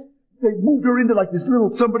Nest. They moved her into like this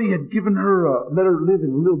little, somebody had given her, let her live in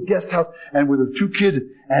a little guest house, and with her 2 kids,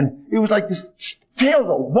 and it was like this tales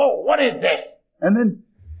of, whoa, what is this? And then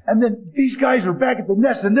these guys are back at the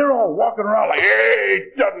Nest, and they're all walking around like,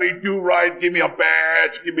 hey, Dudley Do-Right, give me a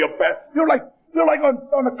badge, give me a badge. They're like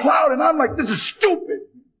on a cloud, and I'm like, this is stupid.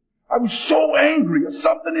 I was so angry.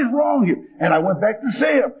 Something is wrong here. And I went back to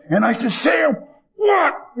Sam, and I said, Sam,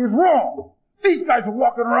 what is wrong? These guys are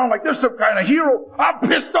walking around like they're some kind of hero. I'm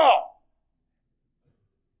pissed off.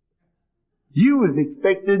 You was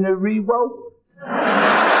expecting a reward.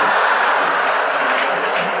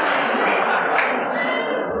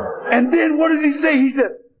 And then what does he say? He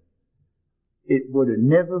said, it would have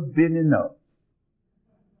never been enough.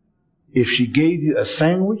 If she gave you a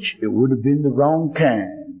sandwich, it would have been the wrong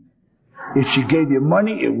kind. If she gave you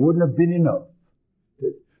money, it wouldn't have been enough.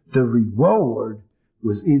 The reward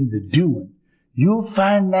was in the doing. You'll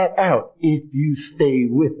find that out if you stay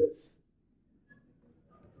with us.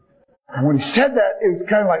 And when he said that, it was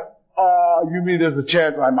kind of like, you mean there's a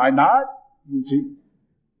chance I might not? You see?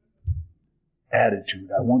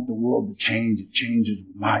 Attitude. I want the world to change. It changes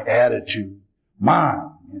my attitude.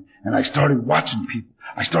 Mine. And I started watching people.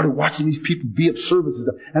 I started watching these people be of service and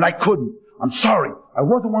stuff. And I couldn't. I'm sorry. I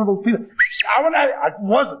wasn't one of those people. I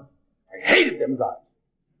wasn't. I hated them guys.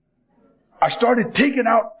 I started taking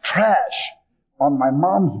out trash on my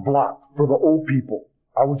mom's block for the old people.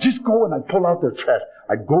 I would just go and I'd pull out their trash.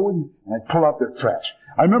 I'd go in and I'd pull out their trash.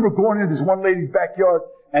 I remember going into this one lady's backyard,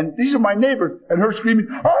 and these are my neighbors, and her screaming,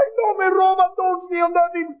 "Ay, no me roba, don't steal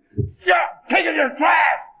nothing. Yeah, taking your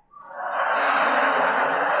trash."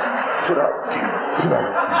 Put out.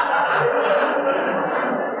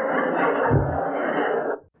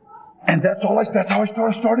 And that's how I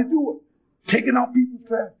started doing. Taking out people's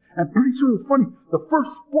trash. And pretty soon, it was funny, the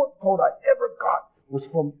first sport coat I ever got was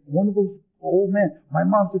from one of those old men. My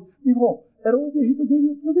mom said, "Mijo, that old viejito gave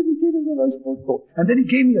you a nice sport coat." And then he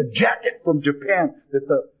gave me a jacket from Japan that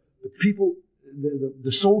the people,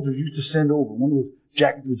 the soldiers used to send over. One of those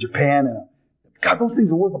jackets with Japan. And God, those things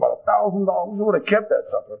are worth about $1,000. I would have kept that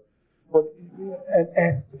sucker. But,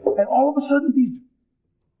 and all of a sudden, these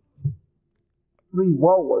really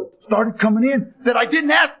well words started coming in that I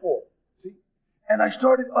didn't ask for. See? And I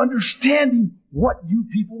started understanding what you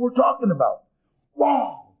people were talking about.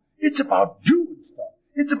 Wow, it's about doing stuff.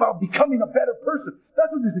 It's about becoming a better person.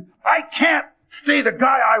 That's what this is. I can't stay the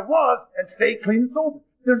guy I was and stay clean and sober.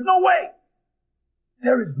 There's no way.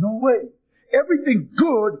 There is no way. Everything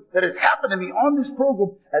good that has happened to me on this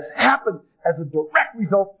program has happened as a direct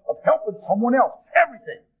result of helping someone else.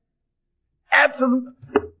 Everything. Absolutely.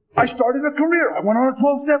 I started a career. I went on a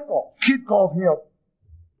 12-step call. Kid calls me up.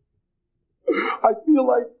 "I feel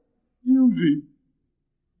like using."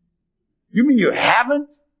 "You mean you haven't?"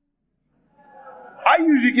 I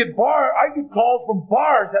usually get calls from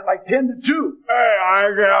bars at like 10 to 2. "Hey,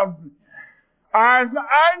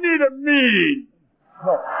 I need a meeting."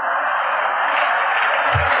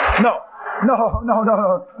 No.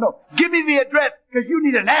 Give me the address, because you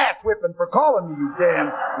need an ass whipping for calling me, you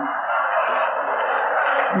damn.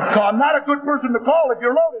 I'm not a good person to call if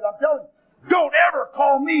you're loaded, I'm telling you. Don't ever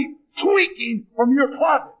call me tweaking from your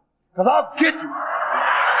closet, because I'll get you.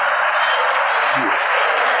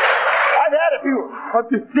 I've had a few.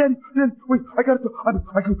 Then, wait, I gotta go.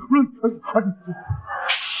 I can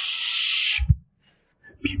shh.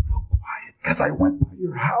 Be real quiet, because I went by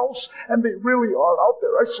your house, and they really are out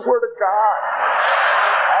there. I swear to God.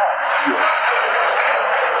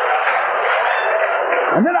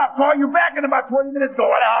 And then I'll call you back in about 20 minutes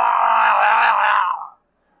going,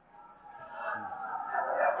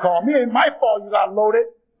 Call me. Ain't my fault you got loaded.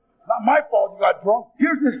 Not my fault you got drunk.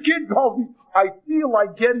 Here's this kid calls me. I feel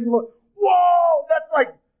like getting loaded. Whoa, that's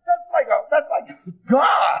like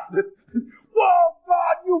God. Whoa,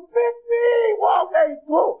 God, you picked me. Whoa, hey,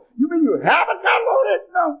 whoa. You mean you haven't got loaded?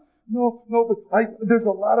 No, but there's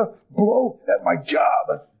a lot of blow at my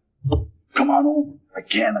job. Come on over. I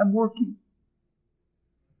can't, I'm working.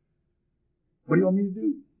 What do you want me to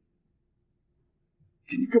do?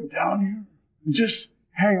 Can you come down here and just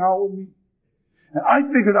hang out with me? And I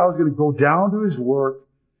figured I was going to go down to his work,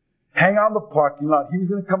 hang out in the parking lot. He was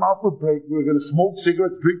going to come out for a break. We were going to smoke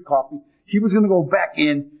cigarettes, drink coffee. He was going to go back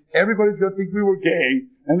in. Everybody's going to think we were gay.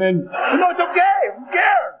 And then, no, it's okay. Who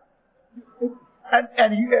cares?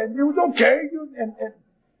 And it was okay.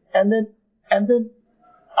 And then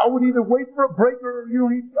I would either wait for a break or,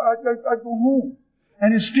 I'd go home.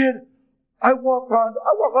 And instead, I walk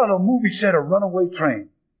on a movie set, a runaway train.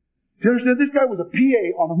 Do you understand? This guy was a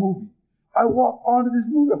PA on a movie. I walk onto this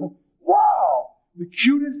movie. I go, wow, the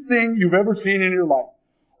cutest thing you've ever seen in your life.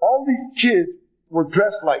 All these kids were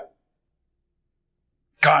dressed like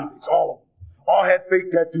convicts, all of them. All had fake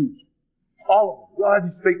tattoos. All of them. They all had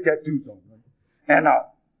these fake tattoos on them. And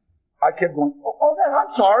I kept going,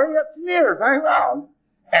 I'm sorry, that's Mears.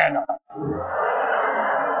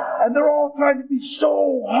 And they're all trying to be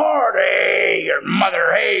so hard. Hey, your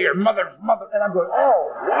mother's mother. And I'm going,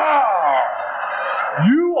 oh, wow.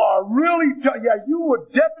 You are really, you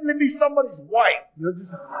would definitely be somebody's wife.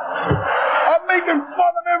 I'm making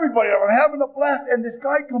fun of everybody. I'm having a blast. And this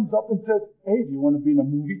guy comes up and says, hey, do you want to be in a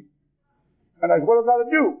movie? And I said, what do I got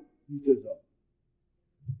to do? He says,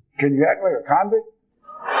 can you act like a convict?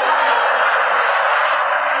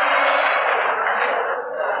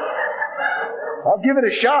 I'll give it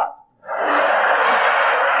a shot.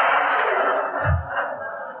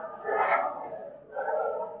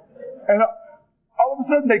 And all of a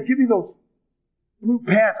sudden they give me those blue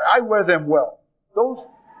pants. I wear them well. Those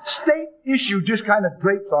state issue just kind of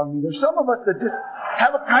drapes on me. There's some of us that just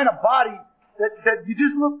have a kind of body that you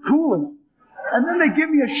just look cool in them. And then they give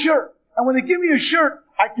me a shirt. And when they give me a shirt,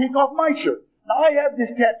 I take off my shirt. Now I have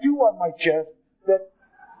this tattoo on my chest that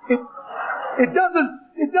it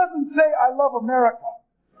doesn't say I love America.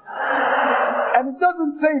 And it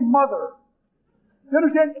doesn't say mother. You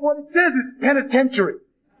understand? What it says is penitentiary.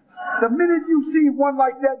 The minute you see one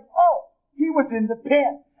like that, oh, he was in the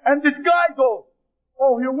pen. And this guy goes,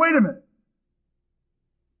 oh, here, wait a minute.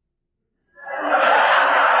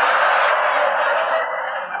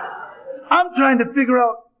 I'm trying to figure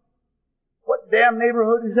out what damn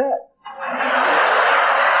neighborhood is that.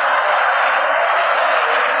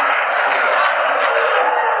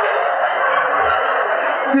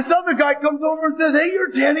 This other guy comes over and says, hey, you're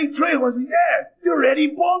Danny Trejo. I said, yeah, you're Eddie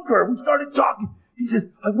Bunker. We started talking. He says,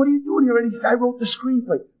 what are you doing here, Eddie? He said, I wrote the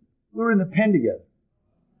screenplay. We were in the pen together.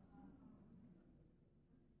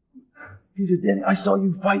 He said, Danny, I saw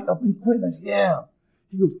you fight up in Quincy. I said, yeah.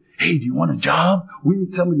 He goes, hey, do you want a job? We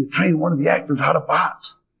need somebody to train one of the actors how to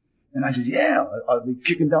box. And I said, yeah. I'll be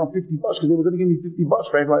kicking down $50 because they were going to give me $50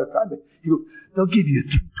 for every time. He goes, they'll give you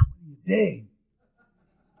 $320 a day.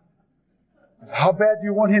 I said, how bad do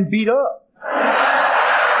you want him beat up?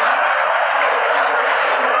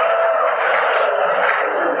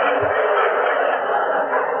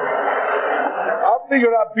 I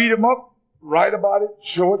figured I'd beat him up, write about it,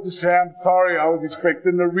 show it to Sam. Sorry, I was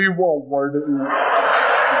expecting the reward.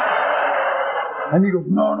 And he goes,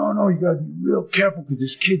 no, you gotta be real careful because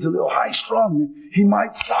this kid's a little high-strung, man. He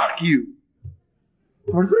might sock you.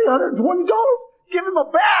 For $320? Give him a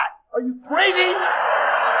bat! Are you crazy?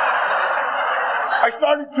 I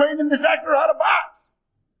started training this actor how to box.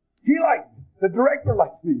 He liked me. The director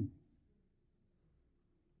liked me.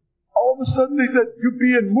 All of a sudden they said, you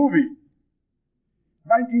be in movie.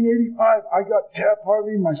 1985, I got Taft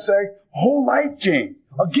Hartley, my SAG, whole life changed.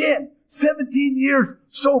 Again, 17 years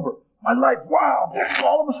sober. My life, wow.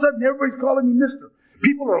 All of a sudden, everybody's calling me mister.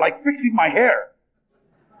 People are like fixing my hair.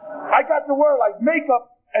 I got to wear like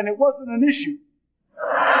makeup, and it wasn't an issue.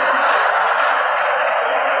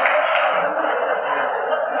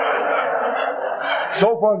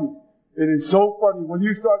 So funny. It is so funny. When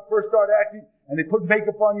you first start acting, and they put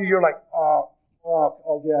makeup on you, you're like, oh,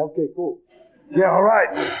 yeah, okay, cool. Yeah, all right.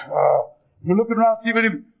 You're looking around, see what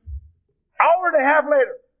hour and a half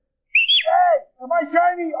later. Hey, am I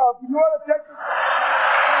shiny? You want to check this?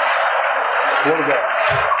 What is that?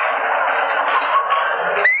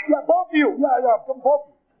 Yeah, both of you. Yeah, come both of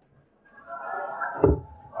you.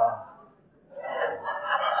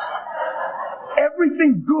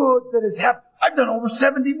 Everything good that has happened. I've done over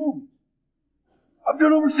 70 movies. I've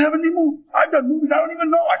done movies I don't even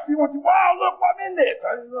know. I see one, wow, look, I'm in this.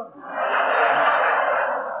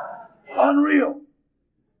 Unreal.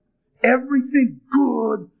 Everything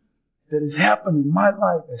good that has happened in my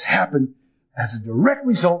life has happened as a direct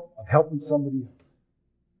result of helping somebody else.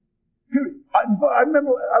 Period. I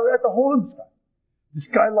remember I was at the Hold'em time. This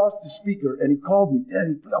guy lost his speaker and he called me.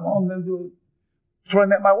 Daddy, I'm home to do it. So I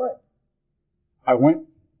met my wife. I went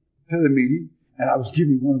to the meeting and I was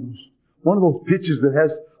giving one of those pitches that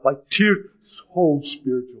has like tears, so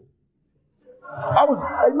spiritual.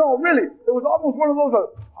 No, really, it was almost one of those,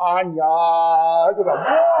 Anya,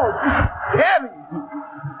 heavy.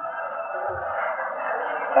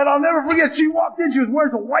 And I'll never forget, she walked in, she was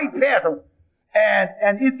wearing some white pants.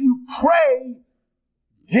 And if you pray,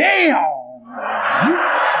 damn,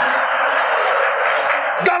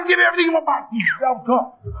 God will give you everything you want back. That will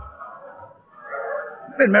come.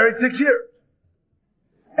 Been married 6 years.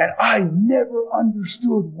 And I never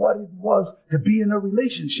understood what it was to be in a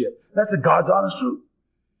relationship. That's the God's honest truth.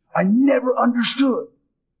 I never understood.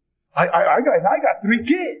 I got 3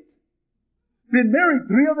 kids. Been married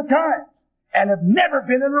 3 other times. And have never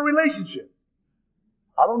been in a relationship.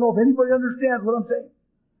 I don't know if anybody understands what I'm saying.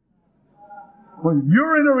 When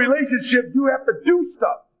you're in a relationship, you have to do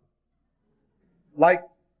stuff. Like,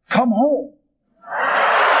 come home.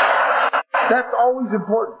 That's always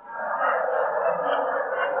important.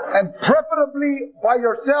 And preferably by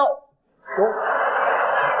yourself.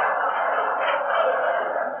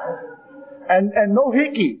 And no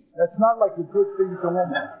hickeys. That's not like a good thing to come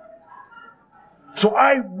home with. So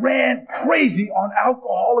I ran crazy on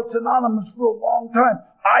Alcoholics Anonymous for a long time.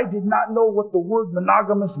 I did not know what the word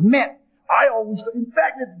monogamous meant. I gotta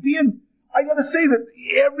say that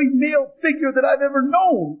every male figure that I've ever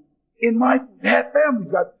known in my family's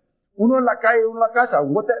got uno en la calle, uno en la casa.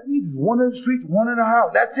 What that means is one in the streets, one in the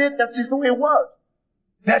house. That's it. That's just the way it was.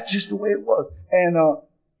 And,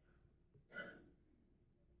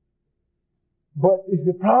 but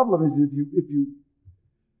the problem is if you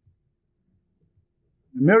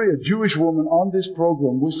marry a Jewish woman on this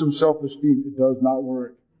program with some self-esteem, it does not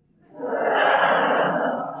work.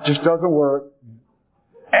 It just doesn't work.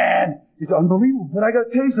 And it's unbelievable. But I gotta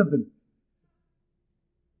tell you something.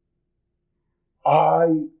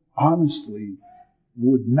 I honestly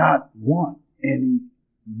would not want any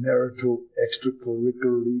marital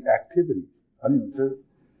extracurricular activities. I didn't even say it.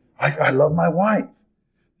 I love my wife.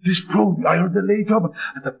 This program, I heard the lady talk about,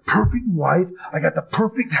 I got the perfect wife, I got the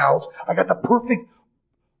perfect house, I got the perfect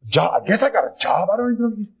job. I guess I got a job. I don't even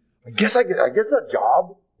know. I guess a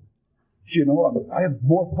job. You know, I have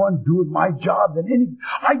more fun doing my job than any.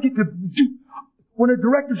 I get to do. When a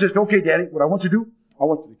director says, "Okay, Daddy, what I want you to do, I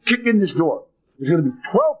want you to kick in this door. There's going to be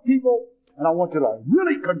 12 people, and I want you to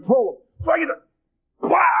really control them." So I get to,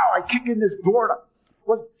 wow! I kick in this door, and I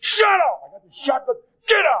was, shut up! I got the shotgun,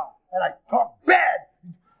 get out! And I talk bad.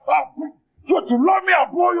 Oh, don't you love me?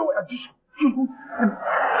 I'll blow you away. And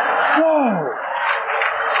whoa!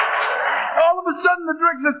 All of a sudden, the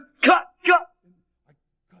director says, "Cut, cut."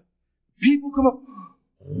 People come up,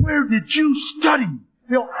 "Where did you study?"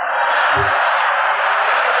 You know,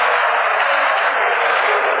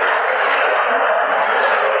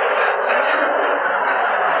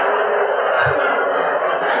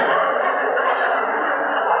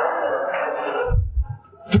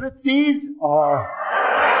 Thrifties,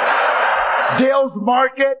 Dale's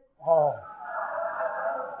Market,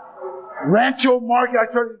 Rancho Market.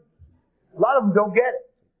 A lot of them don't get it.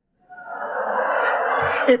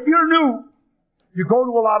 If you're new, you go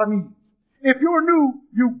to a lot of meetings. If you're new,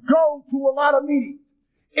 you go to a lot of meetings.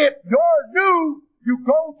 If you're new, you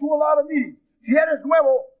go to a lot of meetings. Si eres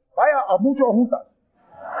nuevo, vaya a muchas juntas.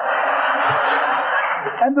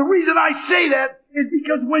 And the reason I say that is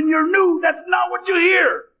because when you're new, that's not what you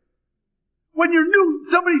hear. When you're new,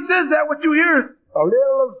 somebody says that, what you hear is a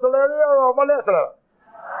little.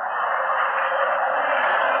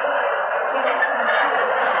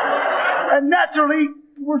 And naturally,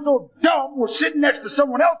 we're so dumb, we're sitting next to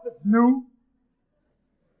someone else that's new.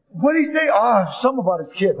 What did he say? Something about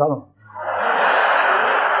his kids, I don't know.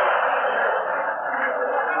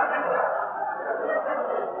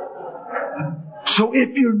 So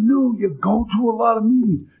if you're new, you go to a lot of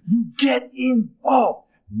meetings. You get involved,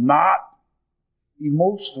 not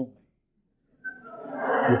emotionally.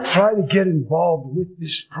 You try to get involved with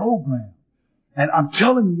this program. And I'm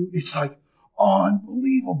telling you, it's like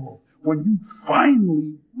unbelievable when you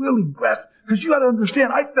finally really grasp. Because you got to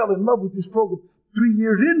understand, I fell in love with this program 3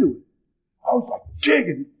 years into it. I was like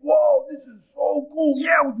digging, whoa, this is so cool.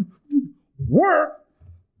 Yeah, we do work.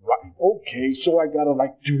 Right. Okay, so I gotta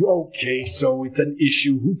so it's an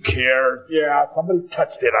issue. Who cares? Yeah, somebody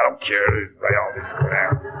touched it. I don't care. Right, all this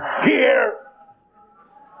crap. Here.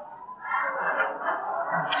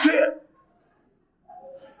 That's it.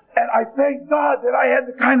 And I thank God that I had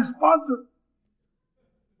the kind of sponsor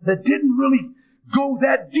that didn't really go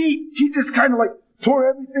that deep. He just kind of like tore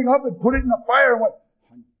everything up and put it in the fire and went.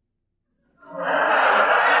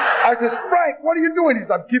 I said, "Frank, what are you doing?" He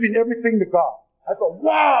said, "I'm giving everything to God." I thought,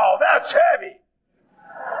 wow, that's heavy.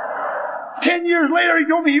 10 years later, he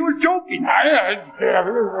told me he was joking.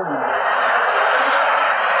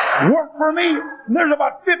 Work for me. And there's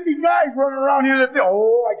about 50 guys running around here that think,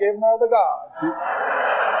 I gave them all to God.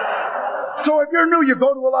 See? So if you're new, you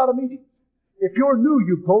go to a lot of meetings. If you're new,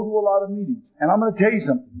 you go to a lot of meetings. And I'm going to tell you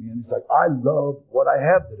something, man. It's like, I love what I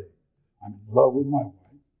have today. I'm in love with my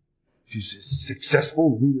wife. She's a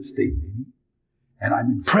successful real estate lady. And I'm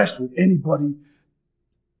impressed with anybody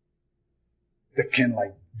that can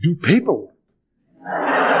do paperwork.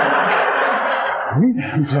 I mean,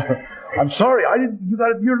 I'm sorry,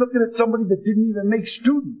 you're looking at somebody that didn't even make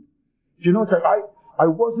student. You know, it's like I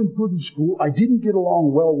wasn't good in school. I didn't get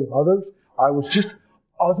along well with others. I was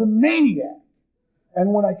a maniac.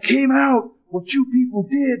 And when I came out, what you people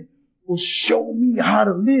did was show me how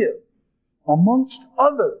to live amongst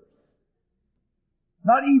others.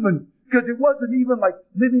 Not even, because it wasn't even like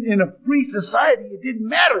living in a free society. It didn't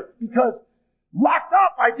matter because locked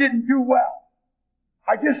up, I didn't do well.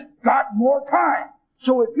 I just got more time.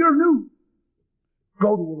 So if you're new,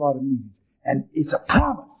 go to a lot of meetings. And it's a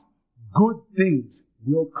promise. Good things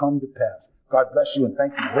will come to pass. God bless you and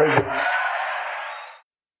thank you very much.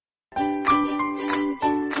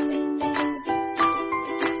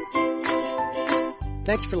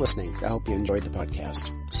 Thanks for listening. I hope you enjoyed the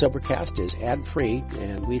podcast. Sobercast is ad-free,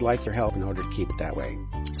 and we'd like your help in order to keep it that way.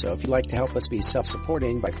 So if you'd like to help us be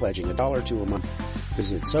self-supporting by pledging $1 or $2 a month,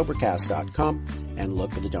 visit Sobercast.com and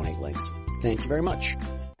look for the donate links. Thank you very much.